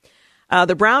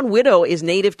 The brown widow is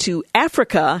native to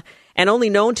Africa and only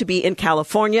known to be in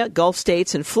California, Gulf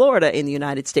states, and Florida in the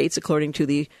United States, according to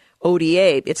the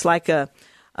ODA. It's like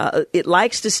it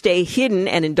likes to stay hidden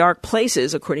and in dark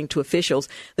places, according to officials.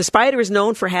 The spider is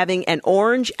known for having an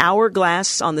orange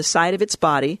hourglass on the side of its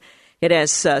body. It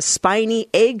has spiny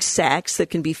egg sacs that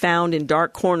can be found in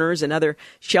dark corners and other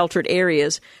sheltered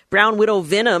areas. Brown widow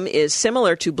venom is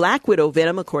similar to black widow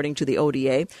venom, according to the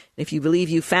ODA. If you believe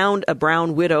you found a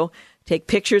brown widow, take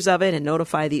pictures of it and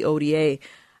notify the ODA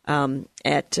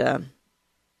at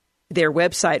their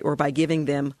website or by giving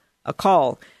them a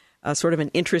call. Sort of an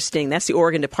interesting, that's the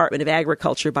Oregon Department of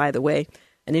Agriculture, by the way,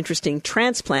 an interesting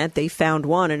transplant. They found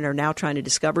one and are now trying to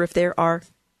discover if there are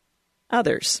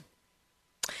others.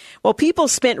 Well, people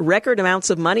spent record amounts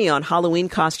of money on Halloween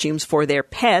costumes for their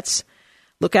pets.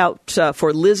 Look out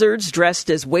for lizards dressed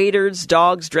as waiters,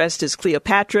 dogs dressed as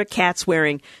Cleopatra, cats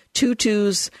wearing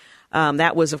tutus.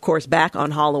 That was, of course, back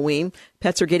on Halloween.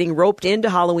 Pets are getting roped into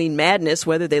Halloween madness,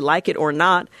 whether they like it or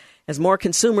not, as more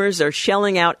consumers are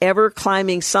shelling out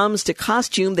ever-climbing sums to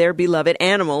costume their beloved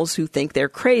animals who think they're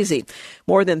crazy.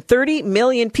 More than 30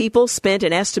 million people spent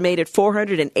an estimated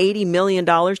 $480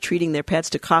 million treating their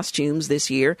pets to costumes this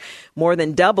year, more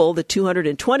than double the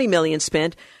 $220 million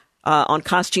spent on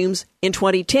costumes in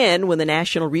 2010 when the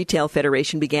National Retail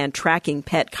Federation began tracking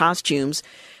pet costumes.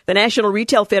 The National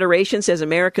Retail Federation says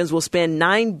Americans will spend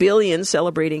 $9 billion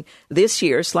celebrating this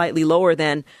year, slightly lower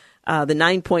than the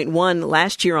 9.1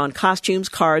 last year on costumes,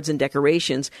 cards, and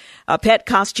decorations. Pet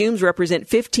costumes represent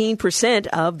 15%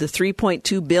 of the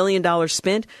 $3.2 billion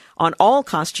spent on all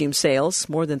costume sales.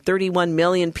 More than 31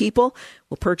 million people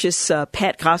will purchase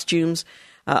pet costumes,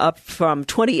 up from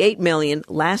 28 million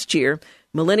last year.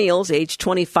 Millennials aged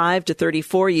 25 to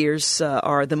 34 years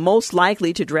are the most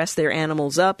likely to dress their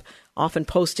animals up, often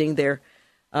posting their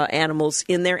animals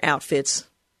in their outfits,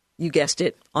 you guessed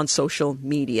it, on social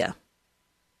media.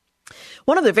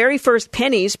 One of the very first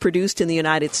pennies produced in the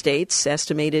United States,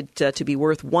 estimated to be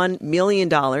worth $1 million,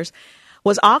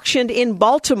 was auctioned in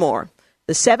Baltimore.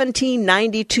 The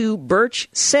 1792 Birch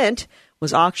cent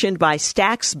was auctioned by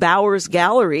Stack's Bowers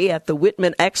Gallery at the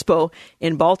Whitman Expo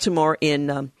in Baltimore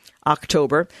in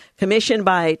October. Commissioned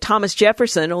by Thomas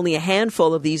Jefferson, only a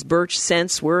handful of these birch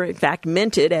cents were, in fact,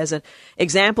 minted as an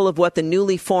example of what the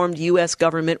newly formed U.S.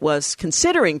 government was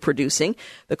considering producing.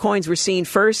 The coins were seen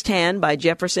firsthand by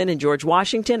Jefferson and George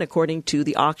Washington, according to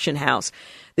the auction house.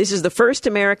 This is the first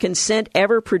American cent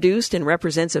ever produced and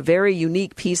represents a very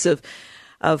unique piece of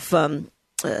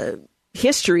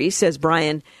history, says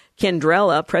Brian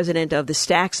Kendrella, president of the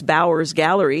Stack's Bowers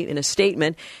Gallery, in a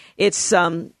statement. It's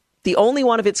the only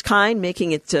one of its kind,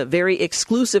 making it a very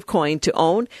exclusive coin to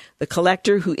own. The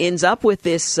collector who ends up with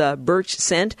this birch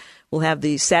cent will have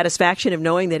the satisfaction of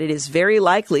knowing that it is very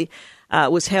likely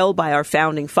was held by our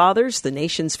founding fathers, the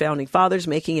nation's founding fathers,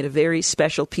 making it a very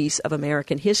special piece of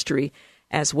American history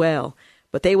as well.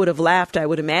 But they would have laughed, I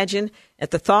would imagine,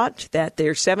 at the thought that their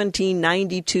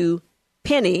 1792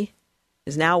 penny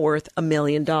is now worth $1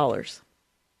 million.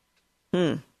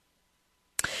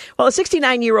 Well, a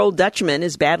 69-year-old Dutchman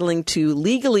is battling to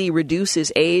legally reduce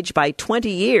his age by 20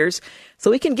 years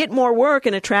so he can get more work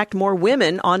and attract more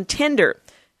women on Tinder.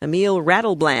 Emil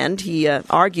Rattlebland, he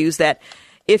argues that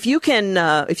if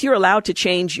you're allowed to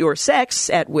change your sex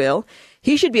at will,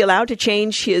 he should be allowed to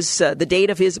change the date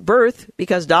of his birth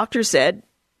because doctors said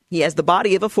he has the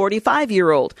body of a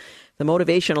 45-year-old. The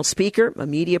motivational speaker, a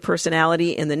media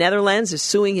personality in the Netherlands, is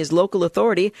suing his local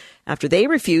authority after they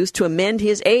refused to amend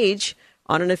his age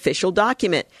on an official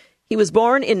document. He was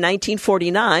born in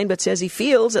 1949, but says he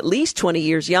feels at least 20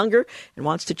 years younger and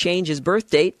wants to change his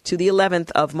birth date to the 11th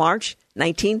of March,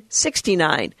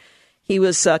 1969. He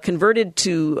was had converted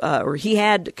to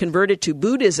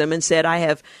Buddhism and said, "I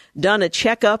have done a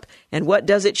checkup, and what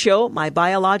does it show? My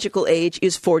biological age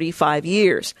is 45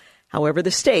 years. However,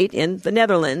 the state in the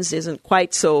Netherlands isn't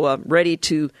quite so ready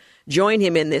to join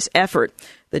him in this effort.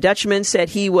 The Dutchman said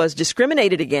he was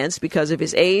discriminated against because of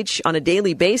his age on a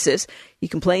daily basis. He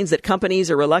complains that companies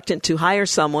are reluctant to hire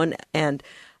someone and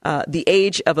the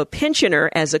age of a pensioner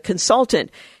as a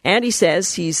consultant. And he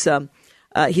says his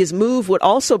move would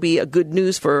also be a good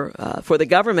news for the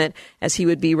government, as he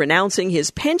would be renouncing his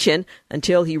pension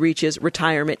until he reaches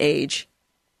retirement age.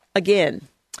 Again,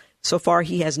 so far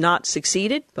he has not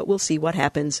succeeded, but we'll see what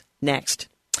happens next.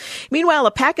 Meanwhile,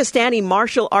 a Pakistani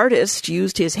martial artist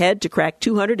used his head to crack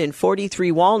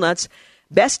 243 walnuts,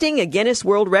 besting a Guinness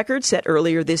World Record set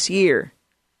earlier this year.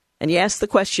 And yes, the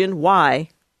question, why,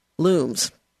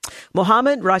 looms.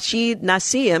 Mohammed Rashid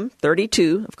Naseem,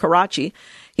 32, of Karachi,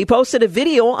 he posted a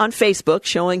video on Facebook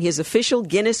showing his official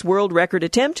Guinness World Record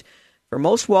attempt for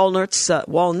most walnuts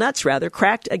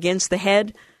cracked against the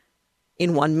head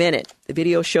in 1 minute. The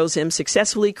video shows him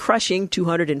successfully crushing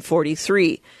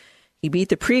 243. He beat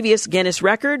the previous Guinness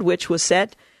record, which was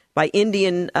set by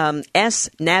Indian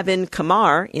S. Navin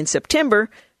Kumar in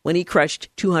September, when he crushed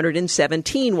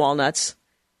 217 walnuts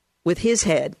with his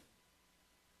head.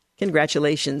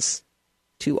 Congratulations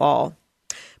to all.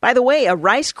 By the way, a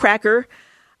rice cracker,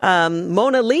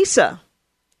 Mona Lisa,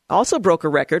 also broke a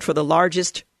record for the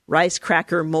largest rice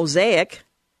cracker mosaic.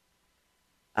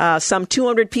 Some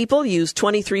 200 people used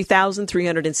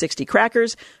 23,360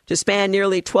 crackers to span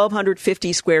nearly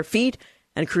 1,250 square feet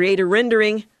and create a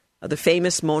rendering of the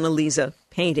famous Mona Lisa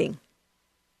painting.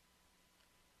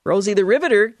 Rosie the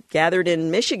Riveter gathered in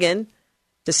Michigan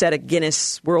to set a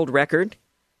Guinness World Record.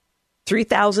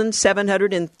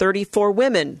 3,734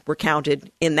 women were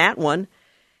counted in that one.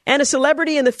 And a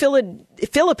celebrity in the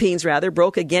Philippines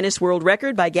broke a Guinness World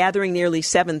Record by gathering nearly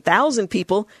 7,000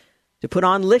 people to put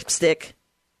on lipstick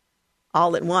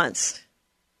all at once.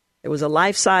 There was a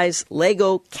life-size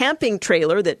Lego camping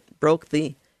trailer that broke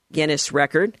the Guinness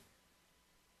record.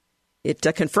 It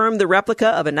confirmed the replica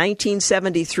of a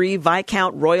 1973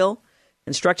 Viscount Royal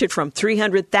constructed from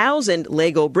 300,000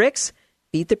 Lego bricks,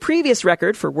 beat the previous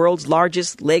record for world's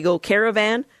largest Lego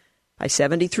caravan by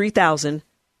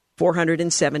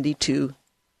 73,472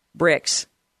 bricks.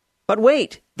 But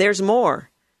wait, there's more.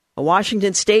 A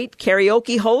Washington State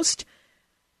karaoke host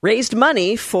raised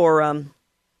money for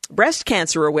breast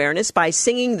cancer awareness by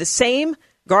singing the same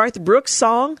Garth Brooks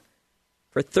song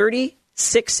for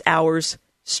 36 hours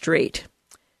straight.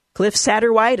 Cliff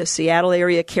Satterwhite, a Seattle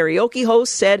area karaoke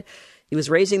host, said he was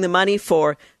raising the money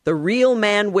for the Real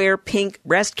Man Wear Pink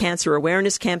breast cancer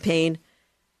awareness campaign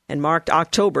and marked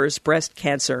October's Breast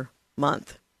Cancer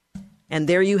Month. And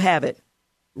there you have it.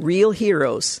 Real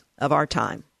heroes of our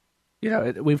time. You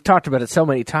know, we've talked about it so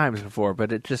many times before,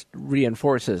 but it just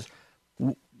reinforces.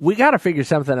 We got to figure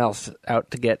something else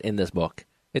out to get in this book.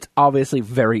 It's obviously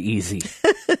very easy.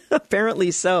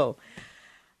 Apparently so.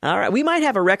 All right. We might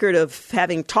have a record of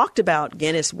having talked about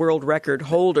Guinness World Record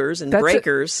holders and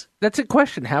breakers. That's a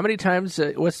question. How many times,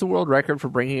 what's the world record for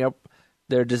bringing up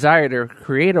their desire to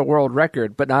create a world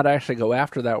record, but not actually go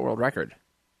after that world record?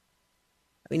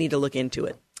 We need to look into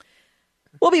it.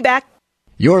 We'll be back.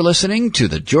 You're listening to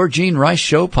the Georgene Rice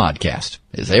Show podcast.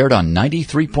 It's aired on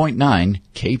 93.9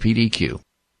 KPDQ.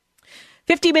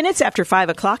 50 minutes after 5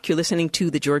 o'clock, you're listening to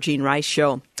the Georgene Rice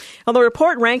Show. Well, the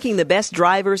report ranking the best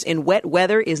drivers in wet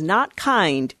weather is not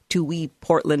kind to we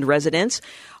Portland residents.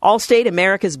 Allstate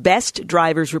America's Best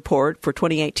Drivers Report for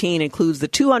 2018 includes the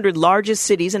 200 largest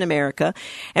cities in America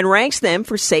and ranks them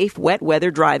for safe wet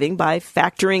weather driving by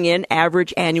factoring in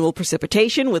average annual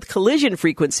precipitation with collision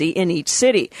frequency in each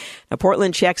city. Now,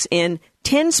 Portland checks in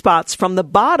 10 spots from the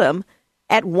bottom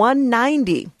at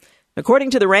 190.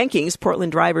 According to the rankings,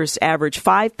 Portland drivers average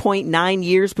 5.9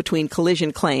 years between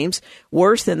collision claims,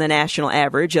 worse than the national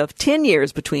average of 10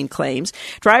 years between claims.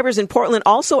 Drivers in Portland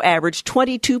also average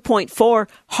 22.4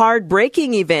 hard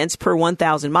braking events per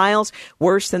 1,000 miles,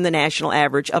 worse than the national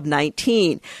average of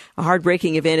 19. A hard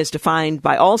braking event is defined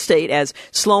by Allstate as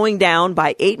slowing down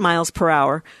by 8 miles per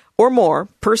hour or more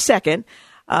per second,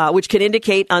 which can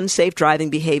indicate unsafe driving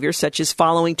behavior such as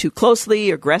following too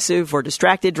closely, aggressive, or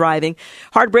distracted driving.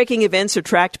 Hard braking events are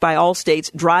tracked by Allstate's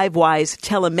DriveWise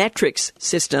telemetrics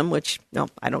system, which, no,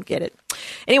 I don't get it.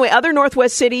 Anyway, other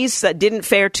Northwest cities didn't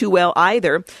fare too well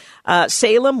either.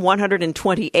 Salem,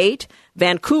 128.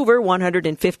 Vancouver,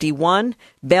 151.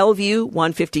 Bellevue,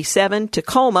 157.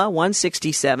 Tacoma,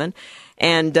 167.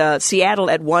 And Seattle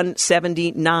at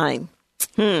 179.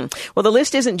 Well, the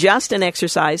list isn't just an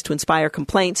exercise to inspire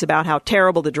complaints about how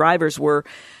terrible the drivers were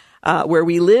where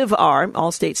we live are.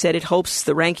 Allstate said it hopes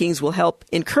the rankings will help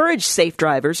encourage safe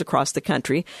drivers across the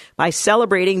country by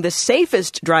celebrating the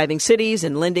safest driving cities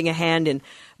and lending a hand in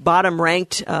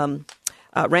bottom-ranked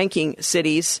ranking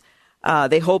cities.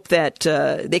 They hope that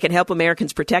they can help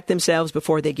Americans protect themselves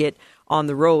before they get on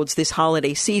the roads this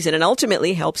holiday season and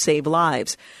ultimately help save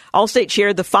lives. Allstate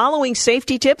shared the following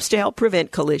safety tips to help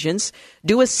prevent collisions.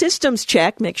 Do a systems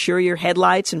check. Make sure your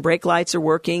headlights and brake lights are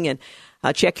working, and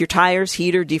check your tires,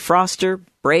 heater, defroster,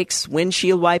 brakes,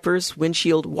 windshield wipers,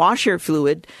 windshield washer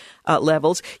fluid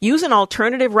levels. Use an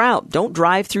alternative route. Don't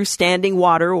drive through standing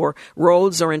water or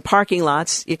roads or in parking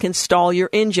lots. It can stall your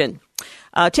engine.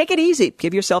 Take it easy.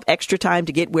 Give yourself extra time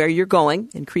to get where you're going.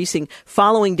 Increasing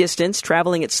following distance,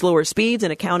 traveling at slower speeds,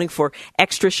 and accounting for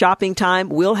extra shopping time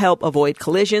will help avoid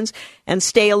collisions. And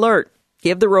stay alert.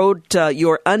 Give the road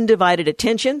your undivided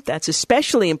attention. That's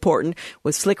especially important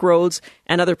with slick roads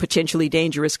and other potentially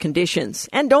dangerous conditions.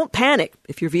 And don't panic.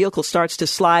 If your vehicle starts to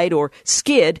slide or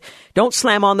skid, don't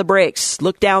slam on the brakes.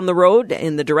 Look down the road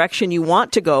in the direction you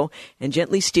want to go and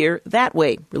gently steer that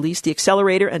way. Release the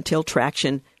accelerator until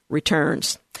traction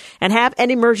returns. And have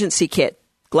an emergency kit.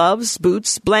 Gloves,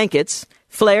 boots, blankets,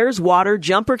 flares, water,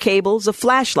 jumper cables, a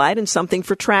flashlight, and something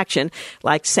for traction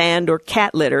like sand or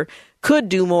cat litter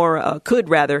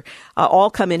all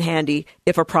come in handy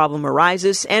if a problem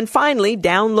arises. And finally,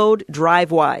 download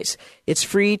DriveWise. It's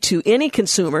free to any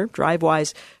consumer.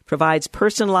 DriveWise provides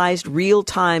personalized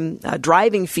real-time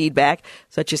driving feedback,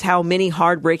 such as how many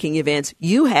hard braking events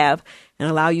you have, and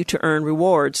allow you to earn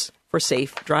rewards for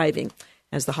safe driving.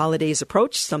 As the holidays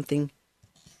approach, something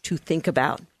to think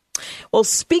about. Well,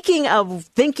 speaking of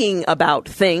thinking about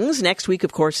things, next week,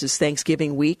 of course, is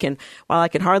Thanksgiving week. And while I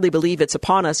can hardly believe it's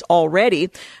upon us already, I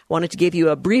wanted to give you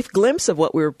a brief glimpse of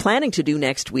what we're planning to do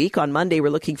next week. On Monday, we're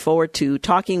looking forward to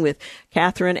talking with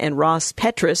Catherine and Ross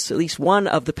Petrus, at least one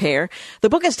of the pair. The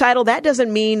book is titled, That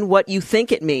Doesn't Mean What You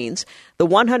Think It Means, The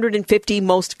 150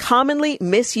 Most Commonly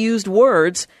Misused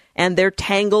Words and Their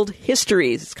Tangled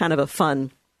Histories. It's kind of a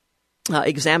fun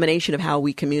examination of how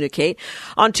we communicate.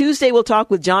 On Tuesday, we'll talk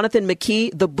with Jonathan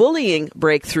McKee, The Bullying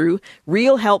Breakthrough,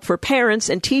 Real Help for Parents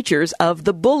and Teachers of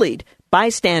the Bullied,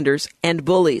 Bystanders, and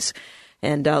Bullies.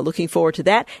 And looking forward to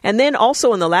that. And then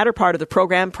also in the latter part of the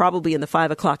program, probably in the 5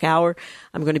 o'clock hour,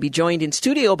 I'm going to be joined in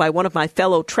studio by one of my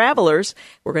fellow travelers.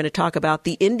 We're going to talk about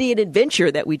the Indian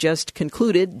adventure that we just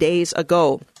concluded days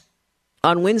ago.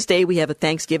 On Wednesday, we have a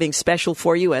Thanksgiving special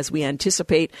for you as we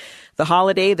anticipate the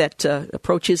holiday that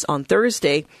approaches on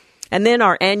Thursday. And then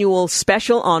our annual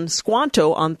special on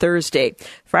Squanto on Thursday.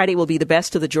 Friday will be the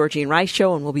best of the Georgene Rice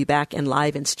Show, and we'll be back and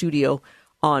live in studio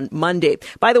on Monday.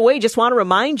 By the way, just want to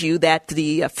remind you that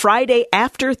the Friday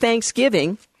after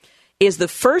Thanksgiving is the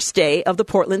first day of the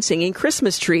Portland Singing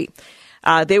Christmas Tree.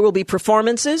 There will be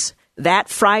performances that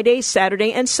Friday,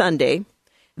 Saturday, and Sunday.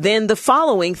 Then the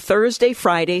following Thursday,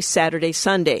 Friday, Saturday,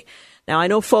 Sunday. Now, I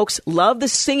know folks love the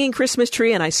Singing Christmas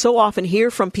Tree, and I so often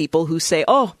hear from people who say,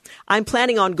 oh, I'm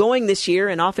planning on going this year,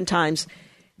 and oftentimes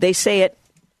they say it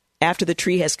after the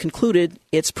tree has concluded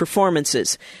its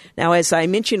performances. Now, as I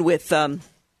mentioned with Wes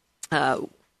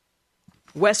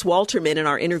Walterman in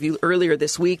our interview earlier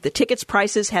this week, the tickets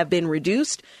prices have been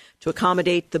reduced to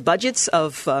accommodate the budgets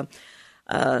of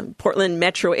Portland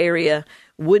metro area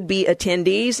would-be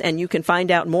attendees, and you can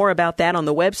find out more about that on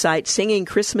the website,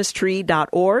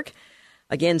 singingchristmastree.org.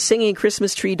 Again,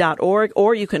 singingchristmastree.org,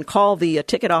 or you can call the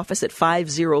ticket office at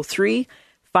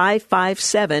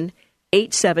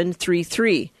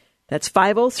 503-557-8733. That's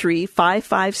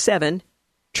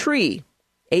 503-557-TREE,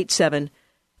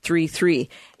 8733.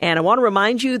 And I want to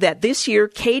remind you that this year,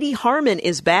 Katie Harmon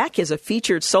is back as a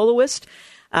featured soloist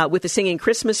with the Singing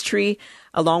Christmas Tree,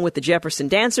 along with the Jefferson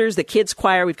Dancers, the Kids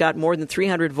Choir. We've got more than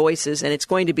 300 voices, and it's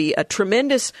going to be a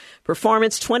tremendous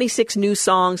performance, 26 new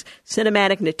songs,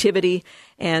 cinematic nativity,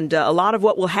 and a lot of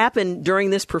what will happen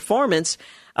during this performance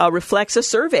reflects a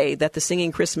survey that the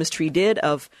Singing Christmas Tree did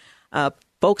of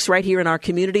folks right here in our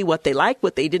community, what they like,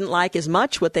 what they didn't like as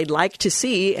much, what they'd like to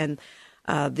see, and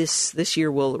this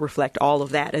year will reflect all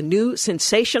of that. A new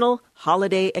sensational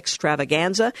holiday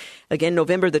extravaganza, again,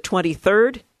 November the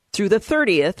 23rd through the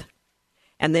 30th,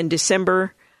 and then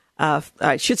November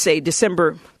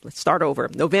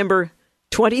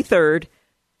 23rd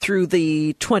through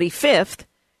the 25th,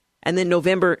 and then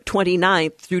November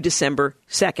 29th through December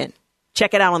 2nd.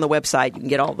 Check it out on the website. You can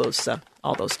get all those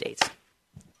dates.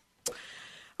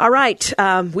 All right.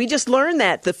 We just learned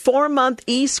that the 4-month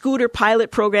e-scooter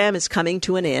pilot program is coming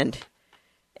to an end.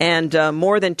 And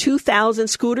more than 2,000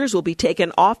 scooters will be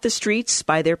taken off the streets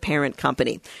by their parent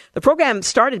company. The program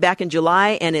started back in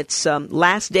July, and its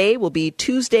last day will be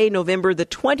Tuesday, November the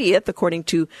 20th, according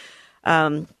to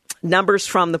numbers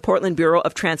from the Portland Bureau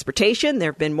of Transportation.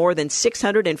 There have been more than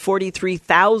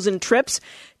 643,000 trips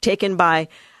taken, and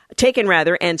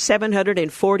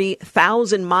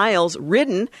 740,000 miles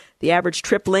ridden. The average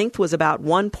trip length was about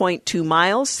 1.2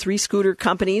 miles. 3 scooter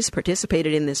companies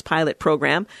participated in this pilot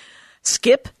program: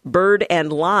 Skip, Bird,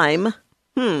 and Lime.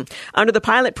 Under the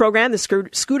pilot program, the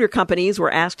scooter companies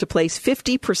were asked to place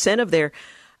 50% of their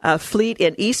fleet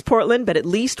in East Portland, but at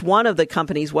least one of the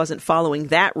companies wasn't following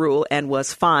that rule and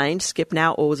was fined. Skip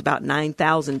now owes about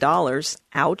 $9,000.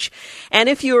 Ouch. And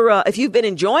if you've been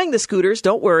enjoying the scooters,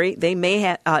 don't worry. They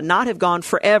may not have gone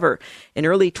forever. In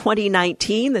early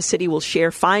 2019, the city will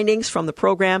share findings from the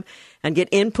program and get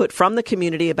input from the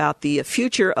community about the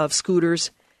future of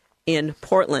scooters in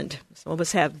Portland. Some of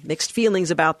us have mixed feelings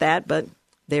about that, but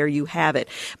there you have it.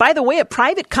 By the way, a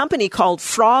private company called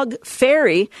Frog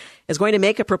Ferry is going to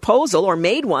make a proposal, or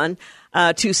made one,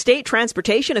 to state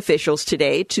transportation officials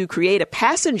today to create a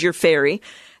passenger ferry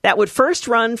that would first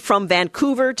run from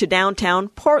Vancouver to downtown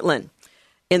Portland.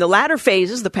 In the latter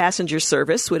phases, the passenger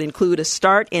service would include a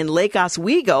start in Lake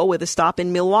Oswego with a stop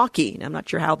in Milwaukee. I'm not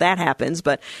sure how that happens,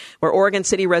 but where Oregon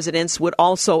City residents would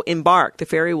also embark. The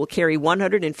ferry will carry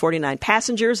 149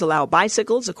 passengers, allow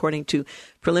bicycles, according to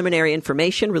preliminary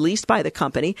information released by the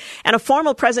company. And a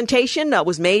formal presentation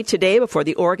was made today before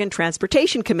the Oregon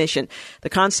Transportation Commission. The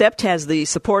concept has the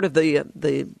support of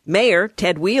the mayor,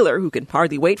 Ted Wheeler, who can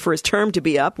hardly wait for his term to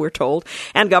be up, we're told,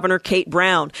 and Governor Kate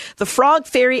Brown. The Frog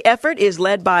Ferry effort is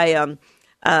led by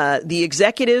the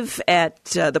executive at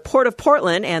the Port of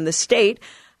Portland and the state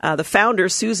The founder,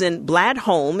 Susan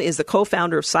Bladholm, is the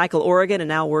co-founder of Cycle Oregon and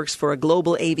now works for a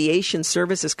global aviation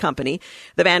services company.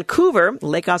 The Vancouver,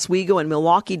 Lake Oswego, and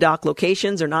Milwaukee dock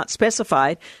locations are not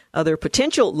specified. Other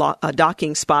potential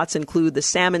docking spots include the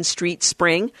Salmon Street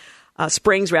Springs,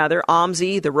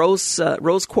 OMSI, the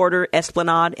Rose Quarter,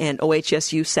 Esplanade, and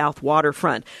OHSU South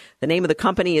Waterfront. The name of the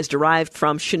company is derived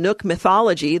from Chinook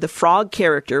mythology. The frog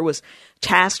character was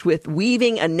tasked with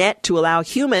weaving a net to allow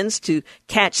humans to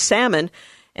catch salmon,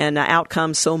 and an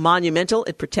outcome so monumental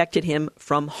it protected him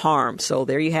from harm. So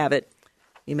there you have it.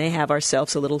 We may have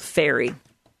ourselves a little fairy.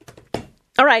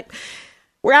 All right.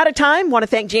 We're out of time. Want to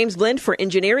thank James Blend for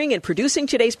engineering and producing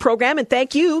today's program, and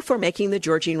thank you for making the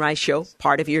Georgene Rice Show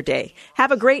part of your day.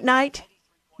 Have a great night.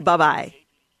 Bye-bye.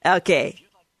 Okay.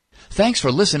 Thanks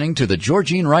for listening to the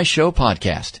Georgene Rice Show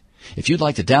podcast. If you'd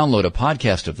like to download a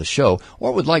podcast of the show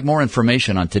or would like more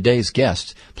information on today's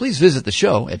guests, please visit the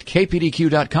show at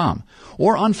kpdq.com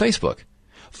or on Facebook.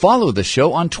 Follow the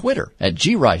show on Twitter at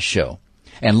GRiceShow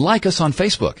and like us on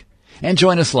Facebook. And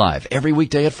join us live every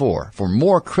weekday at 4 for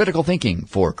more critical thinking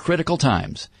for critical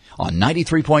times on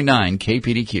 93.9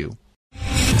 KPDQ.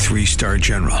 3-star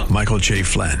General Michael J.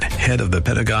 Flynn, head of the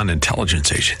Pentagon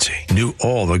Intelligence Agency, knew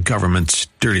all the government's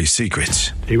dirty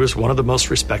secrets. He was one of the most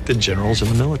respected generals in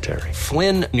the military.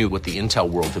 Flynn knew what the intel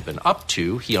world had been up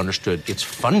to. He understood its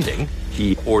funding.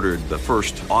 He ordered the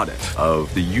first audit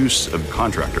of the use of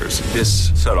contractors. This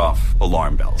set off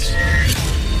alarm bells.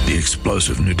 The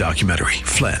explosive new documentary,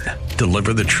 Flynn,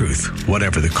 Deliver the Truth,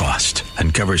 Whatever the Cost,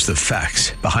 uncovers the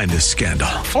facts behind this scandal.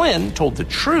 Flynn told the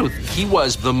truth. He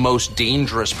was the most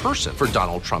dangerous person for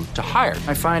Donald Trump to hire.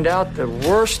 I find out the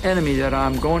worst enemy that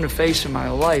I'm going to face in my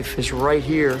life is right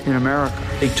here in America.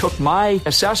 They took my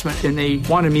assessment and they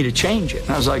wanted me to change it.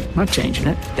 And I was like, I'm not changing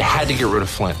it. They had to get rid of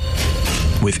Flynn.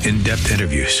 With in-depth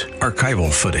interviews,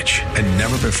 archival footage, and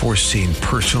never-before-seen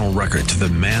personal records of the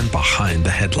man behind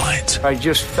the headlines. I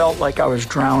just felt like I was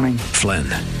drowning. Flynn,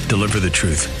 Deliver the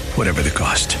Truth, Whatever the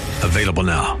Cost. Available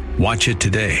now. Watch it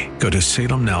today. Go to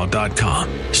salemnow.com.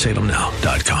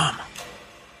 salemnow.com.